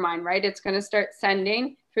calm your mind, right? It's going to start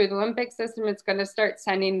sending through the limbic system. It's going to start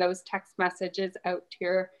sending those text messages out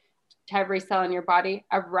to every cell in your body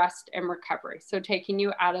of rest and recovery. So taking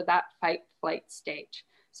you out of that fight flight stage.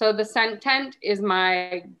 So the Scentent is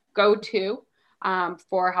my go-to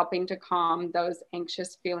for helping to calm those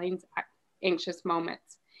anxious feelings, anxious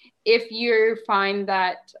moments. If you find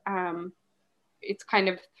that it's kind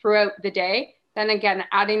of throughout the day. Then again,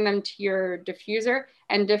 adding them to your diffuser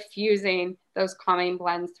and diffusing those calming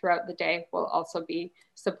blends throughout the day will also be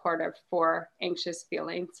supportive for anxious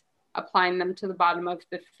feelings. Applying them to the bottom of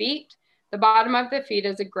the feet. The bottom of the feet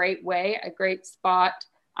is a great way, a great spot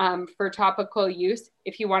for topical use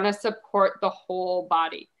if you want to support the whole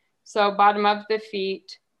body. So bottom of the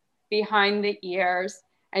feet, behind the ears,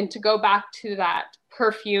 and to go back to that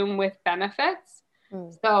perfume with benefits.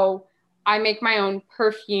 So I make my own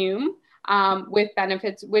perfume with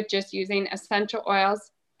benefits with just using essential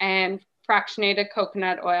oils and fractionated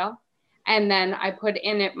coconut oil. And then I put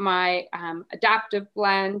in it my adaptive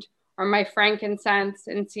blend or my frankincense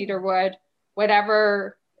and cedarwood,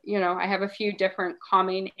 whatever, I have a few different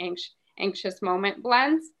calming anxious moment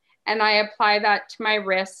blends. And I apply that to my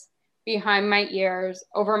wrists, behind my ears,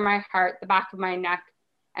 over my heart, the back of my neck.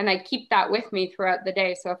 And I keep that with me throughout the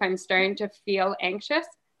day. So if I'm starting to feel anxious,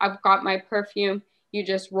 I've got my perfume. You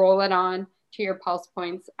just roll it on to your pulse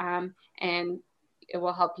points and it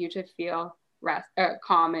will help you to feel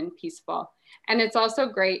calm and peaceful. And it's also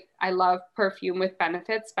great. I love perfume with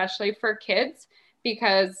benefits, especially for kids,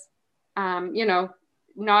 because,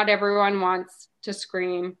 not everyone wants to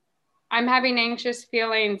scream, I'm having anxious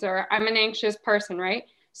feelings, or I'm an anxious person, right?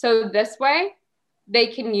 So this way they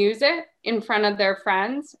can use it in front of their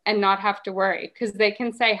friends and not have to worry, because they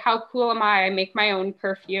can say, how cool am I? I make my own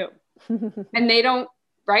perfume. And they don't,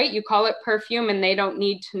 right? You call it perfume and they don't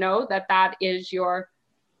need to know that is your,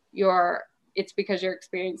 it's because you're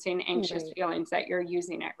experiencing anxious feelings that you're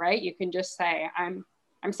using it, right? You can just say,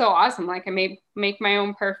 I'm so awesome. Like I make my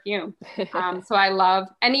own perfume. So I love,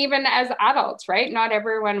 and even as adults, right? Not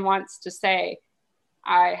everyone wants to say,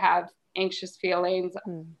 I have anxious feelings,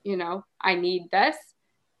 I need this.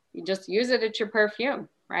 You just use it at your perfume,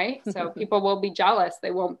 right? So people will be jealous.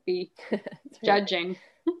 They won't be judging.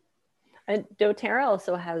 And doTERRA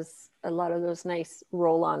also has a lot of those nice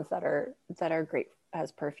roll-ons that are great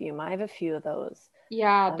as perfume. I have a few of those.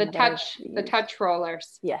 Yeah, the touch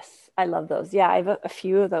rollers. Yes, I love those. Yeah, I have a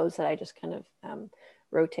few of those that I just kind of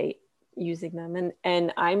rotate using them,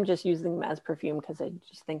 and I'm just using them as perfume because I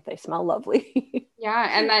just think they smell lovely.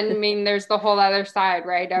 Yeah, and then there's the whole other side,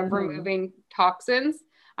 right, of removing toxins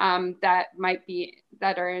that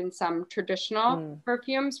are in some traditional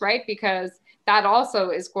perfumes, right? Because that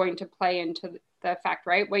also is going to play into the effect,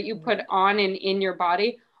 right? What you put on and in your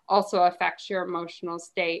body also affects your emotional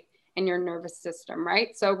state and your nervous system,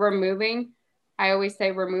 right? So I always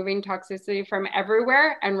say removing toxicity from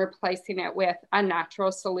everywhere and replacing it with a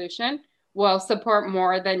natural solution will support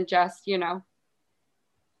more than just,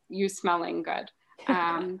 you smelling good.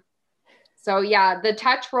 So yeah, the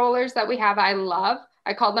touch rollers that we have, I love.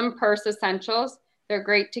 I call them purse essentials. They're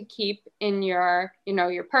great to keep in your,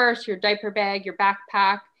 your purse, your diaper bag, your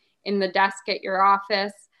backpack, in the desk at your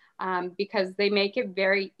office, because they make it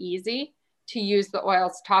very easy to use the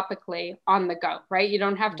oils topically on the go, right? You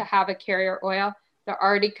don't have to have a carrier oil. They're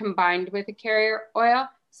already combined with a carrier oil.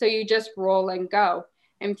 So you just roll and go.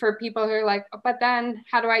 And for people who are like, but then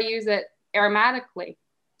how do I use it aromatically?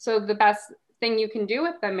 So the best thing you can do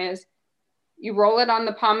with them is you roll it on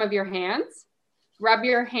the palm of your hands, rub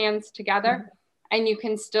your hands together, and you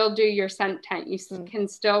can still do your scent tent. You can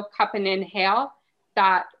still cup and inhale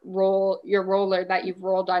your roller that you've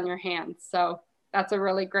rolled on your hands. So that's a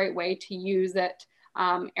really great way to use it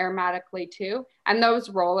aromatically too. And those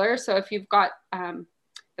rollers, so if you've got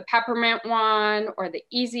the peppermint one or the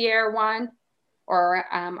easy air one or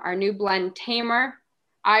our new blend tamer,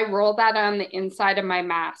 I roll that on the inside of my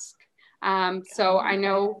mask. So I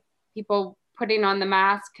know people putting on the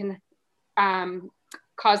mask can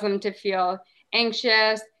cause them to feel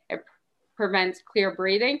anxious. It prevents clear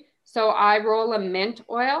breathing. So I roll a mint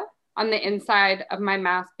oil on the inside of my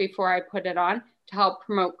mask before I put it on to help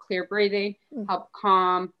promote clear breathing, help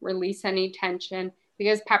calm, release any tension.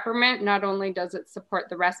 Because peppermint, not only does it support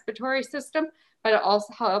the respiratory system, but it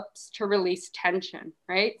also helps to release tension,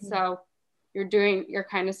 right? So you're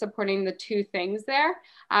kind of supporting the two things there.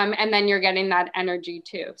 And then you're getting that energy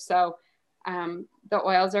too. So the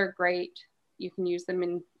oils are great. You can use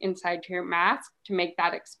them inside your mask to make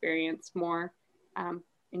that experience more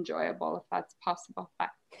enjoyable, if that's possible. But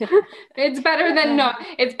it's better than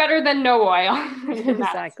no oil.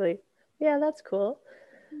 Exactly. Yeah, that's cool.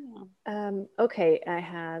 Okay, I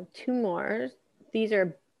have two more. These are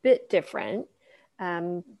a bit different.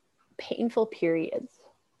 Painful periods.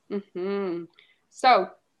 So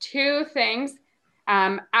 2 things.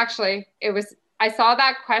 Actually, I saw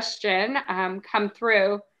that question come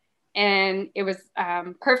through, and it was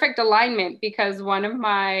perfect alignment because one of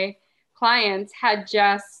my clients had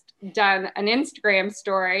just done an Instagram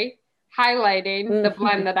story highlighting the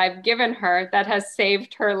blend that I've given her that has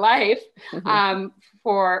saved her life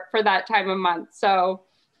for that time of month. So,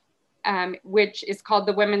 which is called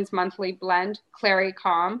the Women's Monthly Blend, Clary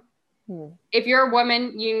Calm. If you're a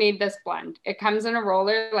woman, you need this blend. It comes in a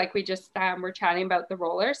roller, like we just were chatting about the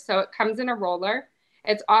rollers. So it comes in a roller.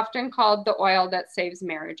 It's often called the oil that saves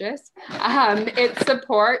marriages. It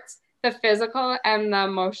supports the physical and the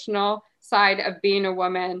emotional side of being a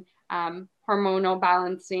woman, hormonal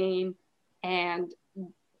balancing, and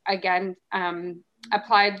again,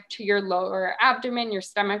 applied to your lower abdomen, your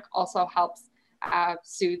stomach also helps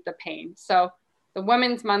soothe the pain. So the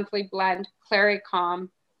Women's Monthly Blend, Clary Calm.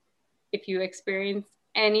 If you experience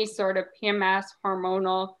any sort of PMS,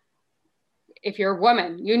 hormonal, if you're a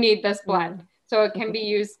woman, you need this blend. So it can be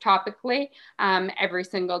used topically every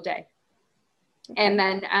single day. And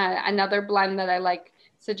then another blend that I like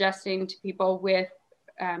suggesting to people with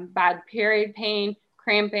bad period pain,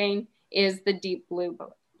 cramping, is the Deep Blue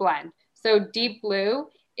blend. So Deep Blue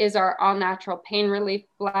is our all-natural pain relief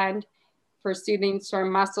blend for soothing sore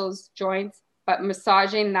muscles, joints, but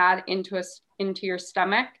massaging that into your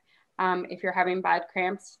stomach if you're having bad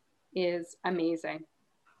cramps is amazing.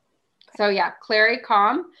 So yeah, Clary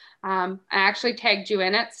Calm. I actually tagged you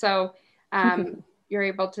in it, so you're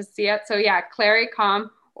able to see it. So yeah, Clary Calm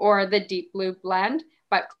or the Deep Blue blend,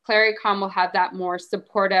 but Clary Calm will have that more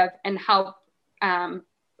supportive and help.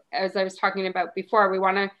 As I was talking about before, we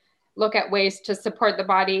want to look at ways to support the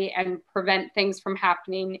body and prevent things from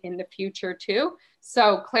happening in the future too.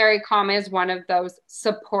 So Clary Calm is one of those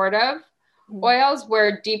supportive oils,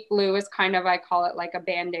 where Deep Blue is kind of, I call it like a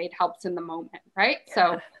Band-Aid, helps in the moment, right?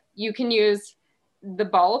 So you can use the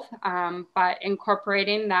both, but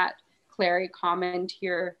incorporating that Clary Calm into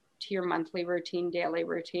your monthly routine, daily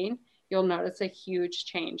routine, you'll notice a huge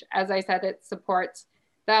change. As I said, it supports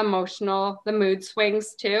the emotional, the mood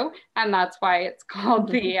swings too, and that's why it's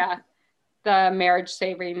called the marriage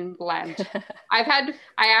saving blend. I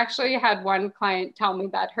actually had one client tell me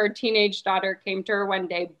that her teenage daughter came to her one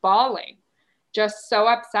day bawling, just so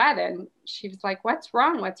upset. And she was like, "What's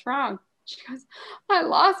wrong? What's wrong?" She goes, "I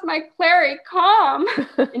lost my Clary Calm."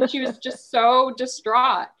 And she was just so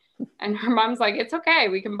distraught. And her mom's like, "It's okay.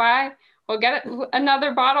 We'll get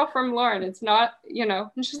another bottle from Lauren. It's not,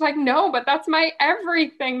 And she's like, "No, but that's my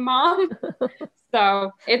everything, Mom."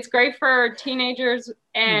 So it's great for teenagers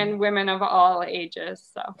and women of all ages.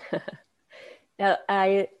 So now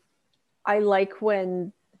I like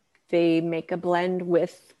when they make a blend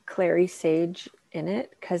with clary sage in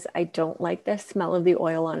it, because I don't like the smell of the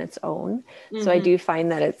oil on its own. So I do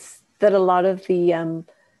find that a lot of the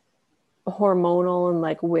hormonal and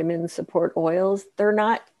like women support oils,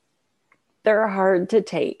 they're hard to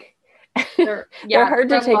take. They're hard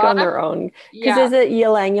to take on their own. Because is it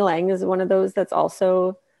ylang ylang is one of those that's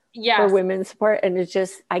also for women's support, and it's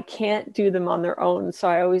just, I can't do them on their own. So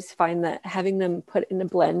I always find that having them put in a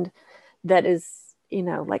blend that is,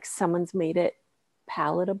 like someone's made it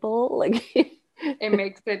palatable, like it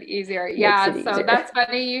makes it easier. So that's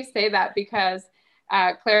funny you say that, because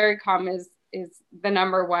Clary Calm is the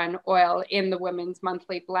number one oil in the Women's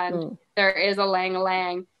Monthly Blend. There is a Lang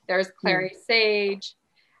Lang, there's Clary Sage.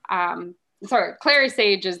 Clary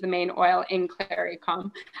Sage is the main oil in Clary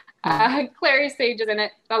Calm. Clary Sage is in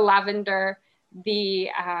it, the lavender, the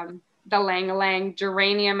Lang Lang.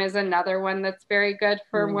 Geranium is another one that's very good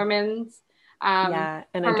for women's. And I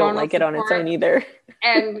don't like it on its own either.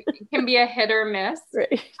 And it can be a hit or miss.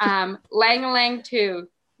 Right. Lang Lang too.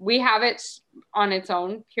 We have it on its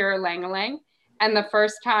own, pure Lang Lang. And the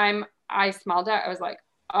first time I smelled it, I was like,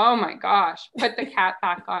 "Oh my gosh, put the cap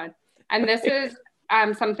back on." And this is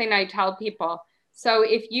something I tell people. So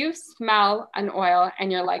if you smell an oil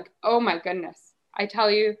and you're like, "Oh my goodness," I tell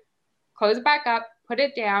you, close it back up, put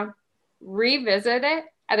it down, revisit it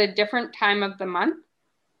at a different time of the month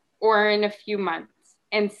or in a few months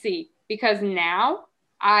and see. Because now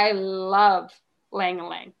I love Lang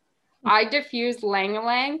Lang. I diffuse Lang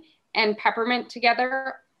Lang and peppermint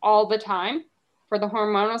together all the time for the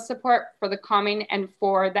hormonal support, for the calming, and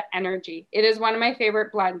for the energy. It is one of my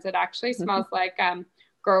favorite blends. It actually smells like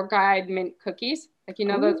Girl Guide mint cookies. Like,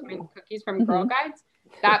 those mint cookies from Girl Guides?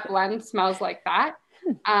 That blend smells like that.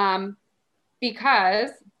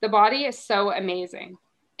 Because the body is so amazing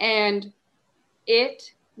and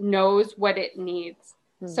it knows what it needs.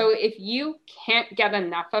 So if you can't get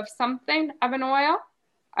enough of something, of an oil,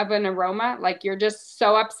 of an aroma, like you're just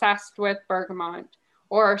so obsessed with bergamot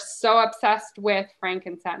or so obsessed with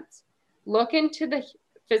frankincense, look into the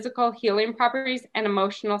physical healing properties and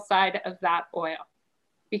emotional side of that oil,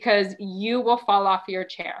 because you will fall off your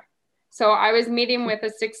chair. So I was meeting with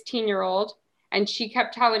a 16-year-old and she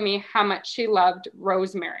kept telling me how much she loved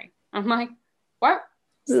rosemary. I'm like, what?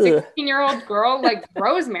 Ugh. 16-year-old girl like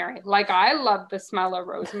rosemary? Like, I love the smell of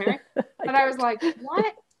rosemary. But I was like,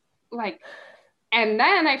 what? Like, and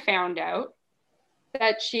then I found out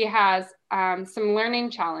that she has some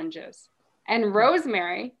learning challenges. And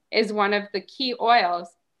rosemary is one of the key oils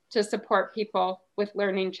to support people with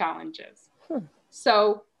learning challenges.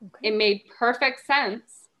 So it made perfect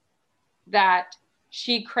sense that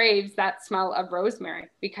she craves that smell of rosemary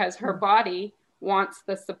because her body wants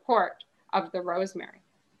the support of the rosemary.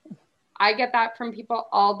 I get that from people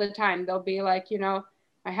all the time. They'll be like, you know,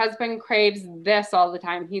 my husband craves this all the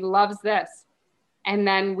time. He loves this. And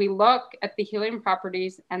then we look at the healing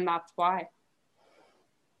properties, and that's why.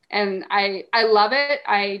 And I love it.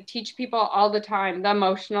 I teach people all the time the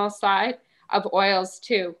emotional side of oils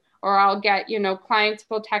too. Or I'll get, you know, clients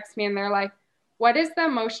will text me and they're like, what is the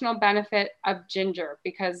emotional benefit of ginger?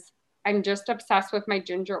 Because I'm just obsessed with my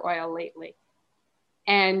ginger oil lately.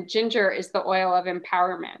 And ginger is the oil of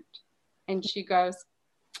empowerment. And she goes,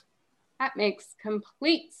 that makes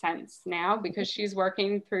complete sense now, because she's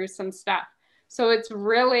working through some stuff. So it's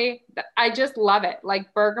really, I just love it.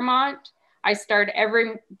 Like bergamot, I start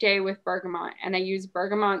every day with bergamot, and I use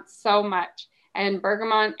bergamot so much. And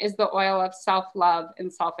bergamot is the oil of self-love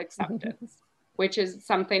and self-acceptance, which is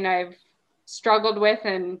something I've struggled with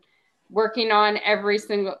and working on every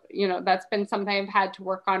single, you know, that's been something I've had to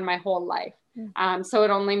work on my whole life. So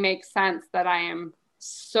it only makes sense that I am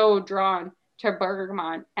so drawn to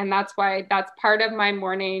bergamot. And that's why that's part of my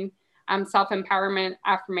morning self-empowerment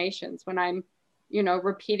affirmations. When I'm, you know,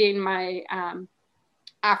 repeating my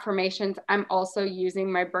affirmations, I'm also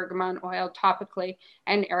using my bergamot oil topically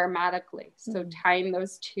and aromatically. So tying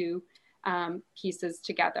those two pieces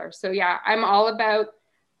together. So yeah, I'm all about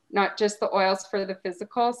not just the oils for the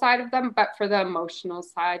physical side of them, but for the emotional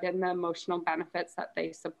side and the emotional benefits that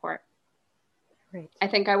they support. Great. I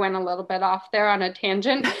think I went a little bit off there on a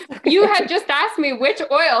tangent. You had just asked me which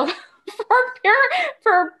oil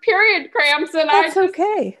for period cramps, and That's I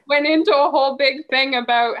just went into a whole big thing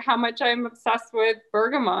about how much I'm obsessed with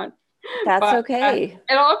bergamot. That's okay.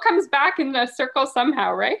 It all comes back in a circle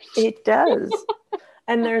somehow, right? It does.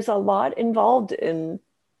 And there's a lot involved in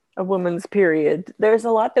a woman's period. There's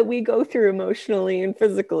a lot that we go through emotionally and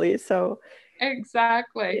physically. So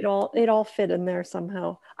exactly, it all fit in there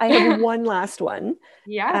somehow. I have one last one.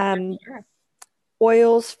 Yeah, sure.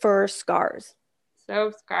 Oils for scars.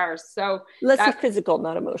 So scars. So let's say physical,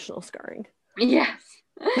 not emotional scarring. Yes.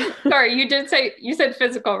 Sorry, you said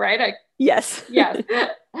physical, right? Yes. Yes.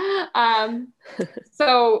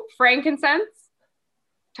 So frankincense,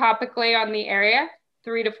 topically on the area,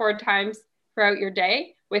 3 to 4 times throughout your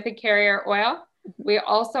day with a carrier oil. We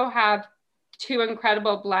also have 2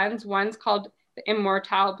 incredible blends. One's called the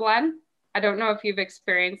Immortelle blend. I don't know if you've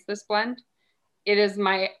experienced this blend. It is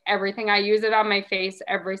my everything. I use it on my face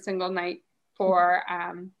every single night for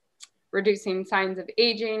reducing signs of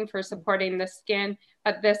aging, for supporting the skin.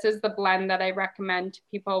 But this is the blend that I recommend to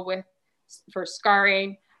people for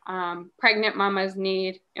scarring. Pregnant mamas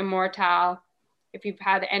need Immortelle. If you've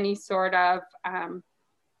had any sort of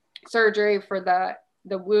surgery for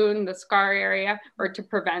the wound, the scar area, or to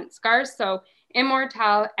prevent scars. So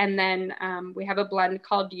Immortelle, and then we have a blend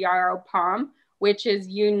called Yarrow Palm, which is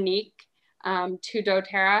unique to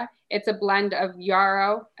doTERRA. It's a blend of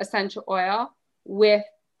yarrow essential oil with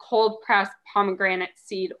cold pressed pomegranate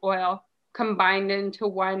seed oil combined into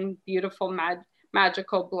one beautiful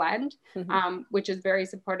magical blend, which is very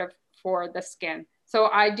supportive for the skin. So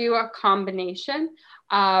I do a combination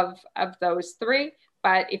of those 3.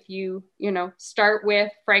 But if you start with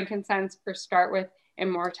frankincense or start with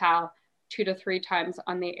Immortelle 2 to 3 times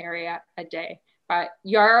on the area a day. But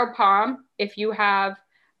yarrow palm, if you have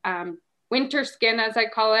winter skin, as I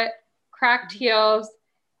call it, cracked heels,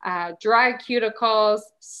 dry cuticles,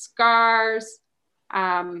 scars,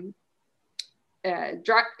 dry,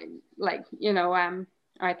 like,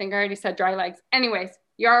 I think I already said dry legs. Anyways,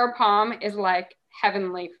 yarrow palm is like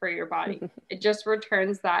heavenly for your body. It just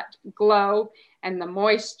returns that glow and the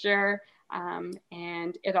moisture,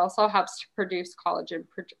 and it also helps to produce collagen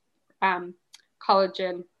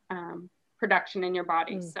production in your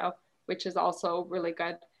body, so which is also really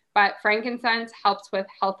good. But frankincense helps with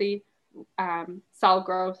healthy cell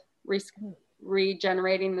growth,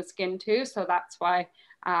 regenerating the skin too. So that's why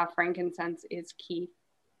frankincense is key.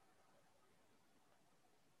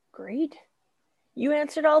 Great. You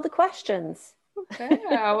answered all the questions.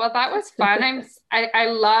 Yeah, well, that was fun. I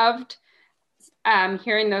loved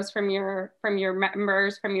hearing those from your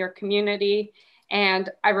members, from your community. And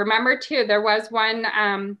I remember too, there was one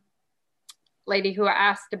lady who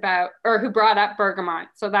asked about, or who brought up bergamot.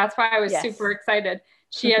 So that's why I was Yes. super excited.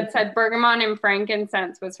 She had said bergamot and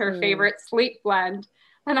frankincense was her favorite sleep blend.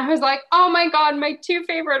 And I was like, oh my God, my two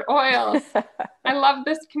favorite oils. I love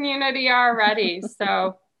this community already.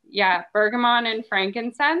 So yeah, bergamot and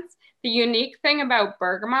frankincense. The unique thing about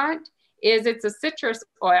bergamot is it's a citrus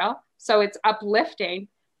oil, so it's uplifting,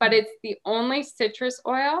 but it's the only citrus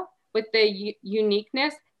oil with the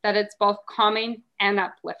uniqueness that it's both calming and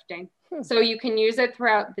uplifting. So you can use it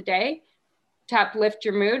throughout the day to uplift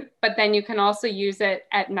your mood, but then you can also use it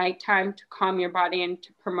at nighttime to calm your body and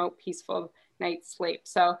to promote peaceful night's sleep.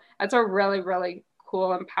 So that's a really, really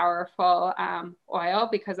cool and powerful oil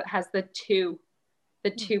because it has the two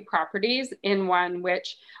properties in one,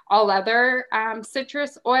 which all other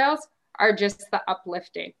citrus oils are just the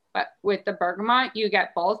uplifting. But with the bergamot, you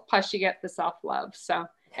get both, plus you get the self-love. So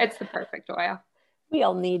it's the perfect oil. We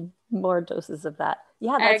all need more doses of that.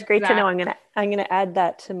 Yeah, that's great to know. I'm gonna add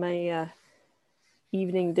that to my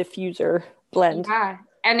evening diffuser blend. Yeah.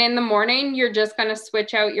 And in the morning, you're just going to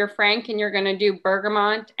switch out your frank and you're going to do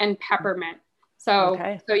bergamot and peppermint. So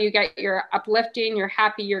you get your uplifting, you're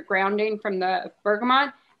happy, you're grounding from the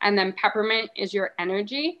bergamot, and then peppermint is your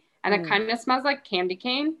energy. And it kind of smells like candy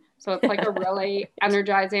cane. So it's like a really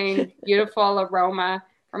energizing, beautiful aroma,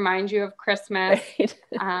 reminds you of Christmas,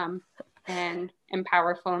 and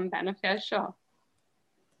powerful and beneficial.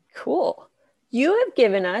 Cool. You have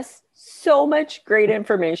given us so much great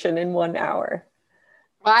information in 1 hour.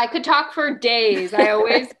 Well, I could talk for days.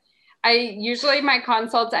 Usually my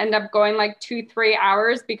consults end up going like 2-3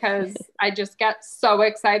 hours because I just get so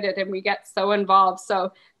excited and we get so involved.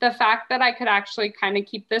 So the fact that I could actually kind of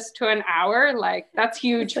keep this to an hour, like that's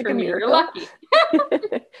huge for me. You're lucky.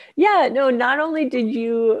 Yeah, no, not only did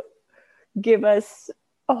you give us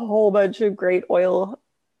a whole bunch of great oil,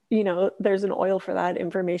 there's an oil for that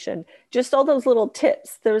information, just all those little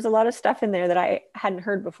tips. There was a lot of stuff in there that I hadn't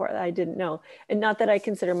heard before that I didn't know. And not that I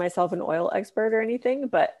consider myself an oil expert or anything,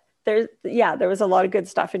 but there was a lot of good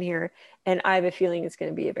stuff in here. And I have a feeling it's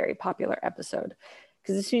going to be a very popular episode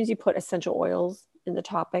because as soon as you put essential oils in the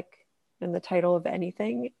topic and the title of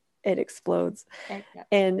anything, it explodes. Okay.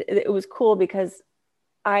 And it was cool because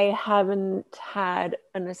I haven't had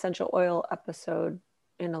an essential oil episode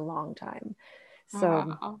in a long time.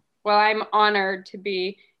 So, well, I'm honored to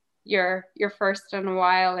be your first in a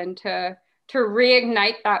while and to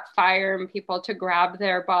reignite that fire in people to grab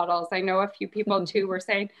their bottles. I know a few people too were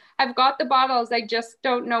saying, I've got the bottles, I just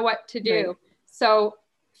don't know what to do. Right. So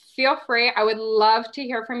feel free. I would love to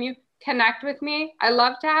hear from you. Connect with me. I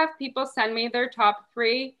love to have people send me their top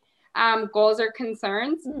 3 goals or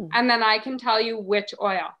concerns, and then I can tell you which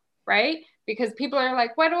oil, right? Because people are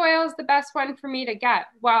like, what oil is the best one for me to get?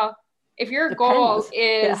 Well, if your goal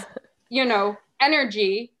is,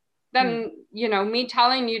 energy, then, me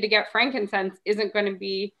telling you to get frankincense isn't going to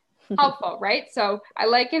be helpful, right? So I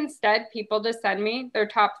like instead people to send me their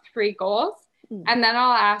top 3 goals, and then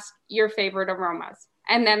I'll ask your favorite aromas,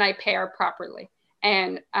 and then I pair properly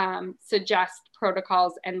and suggest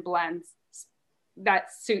protocols and blends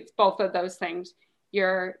that suits both of those things,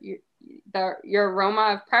 your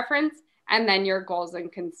aroma of preference, and then your goals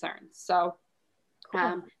and concerns. So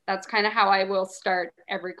that's kind of how I will start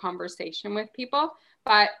every conversation with people.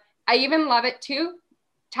 But I even love it too.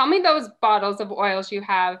 Tell me those bottles of oils you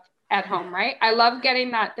have at home, right? I love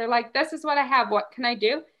getting that. They're like, this is what I have. What can I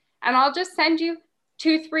do? And I'll just send you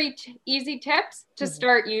 2-3 easy tips to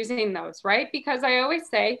start using those, right? Because I always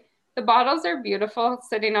say the bottles are beautiful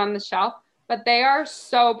sitting on the shelf, but they are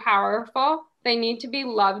so powerful. They need to be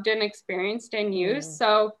loved and experienced and used.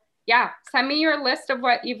 So yeah, send me your list of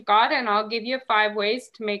what you've got and I'll give you 5 ways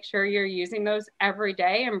to make sure you're using those every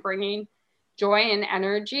day and bringing joy and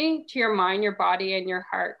energy to your mind, your body, and your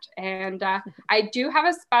heart. And I do have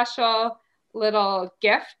a special little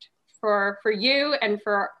gift for you and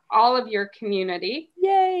for all of your community.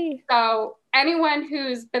 Yay! So anyone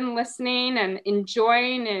who's been listening and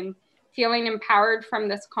enjoying and feeling empowered from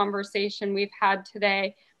this conversation we've had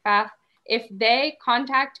today, Beth, if they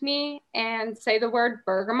contact me and say the word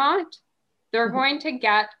bergamot, they're going to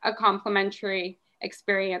get a complimentary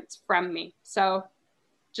experience from me. So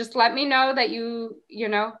just let me know that you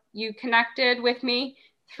connected with me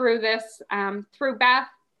through this, through Beth.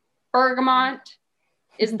 Bergamot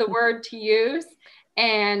is the word to use.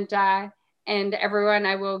 And everyone,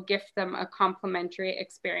 I will gift them a complimentary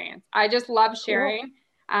experience. I just love sharing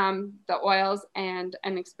the oils and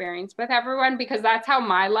an experience with everyone because that's how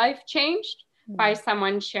my life changed, by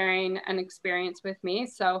someone sharing an experience with me.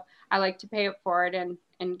 So I like to pay it forward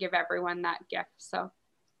and give everyone that gift. So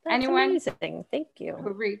anyone amazing. Thank you.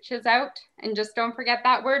 who reaches out. And just don't forget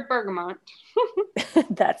that word bergamot.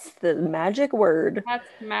 That's the magic word. That's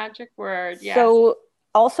the magic word. Yes. So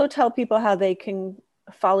also tell people how they can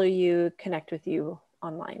follow you, connect with you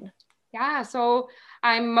online. Yeah, so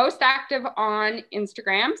I'm most active on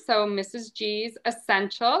Instagram, so Mrs. G's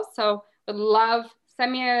Essentials. So would love,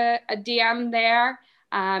 send me a DM there.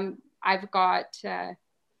 I've got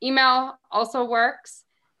email also works,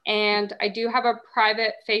 and I do have a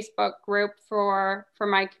private Facebook group for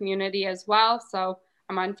my community as well. So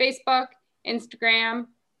I'm on Facebook, Instagram,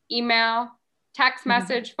 email, text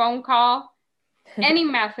message, phone call, any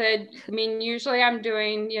method. I mean, usually I'm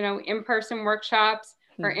doing, in-person workshops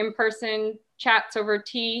or in-person chats over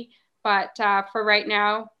tea. But for right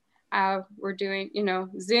now, we're doing,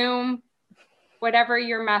 Zoom, whatever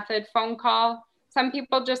your method, phone call. Some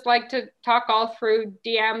people just like to talk all through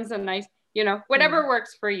DMs and whatever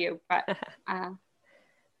works for you. But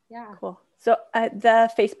yeah. Cool. So the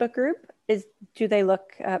Facebook group do they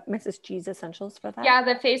look Mrs. G's Essentials for that? Yeah,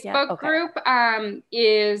 the Facebook group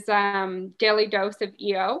is Daily Dose of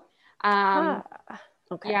EO.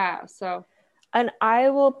 Okay. Yeah, so. And I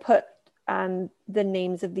will put the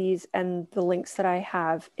names of these and the links that I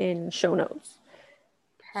have in show notes.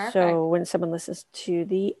 Perfect. So when someone listens to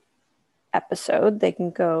the episode, they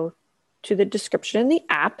can go to the description in the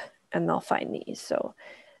app and they'll find these. So,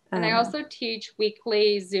 and I also teach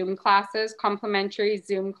weekly Zoom classes, complimentary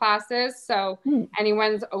Zoom classes. So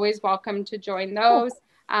anyone's always welcome to join those.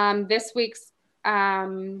 Cool. This week's,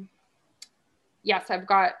 yes, I've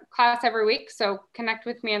got class every week. So connect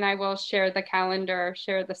with me and I will share the calendar,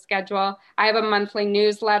 share the schedule. I have a monthly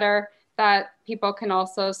newsletter that people can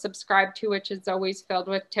also subscribe to, which is always filled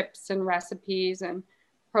with tips and recipes and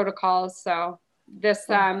protocols. So this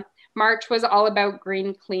March was all about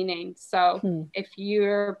green cleaning. So if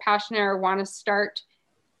you're passionate or want to start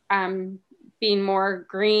being more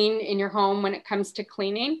green in your home when it comes to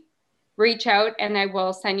cleaning, reach out and I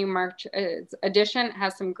will send you March edition. It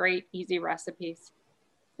has some great, easy recipes.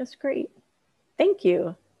 That's great. Thank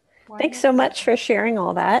you. Thanks so much for sharing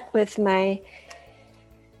all that with my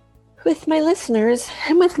listeners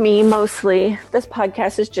and with me mostly. This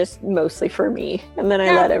podcast is just mostly for me. And then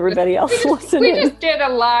I let everybody else listen in. We just did a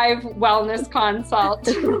live wellness consult.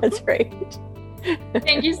 That's great.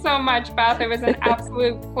 Thank you so much, Beth. It was an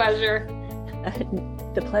absolute pleasure.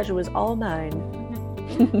 The pleasure was all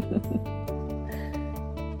mine.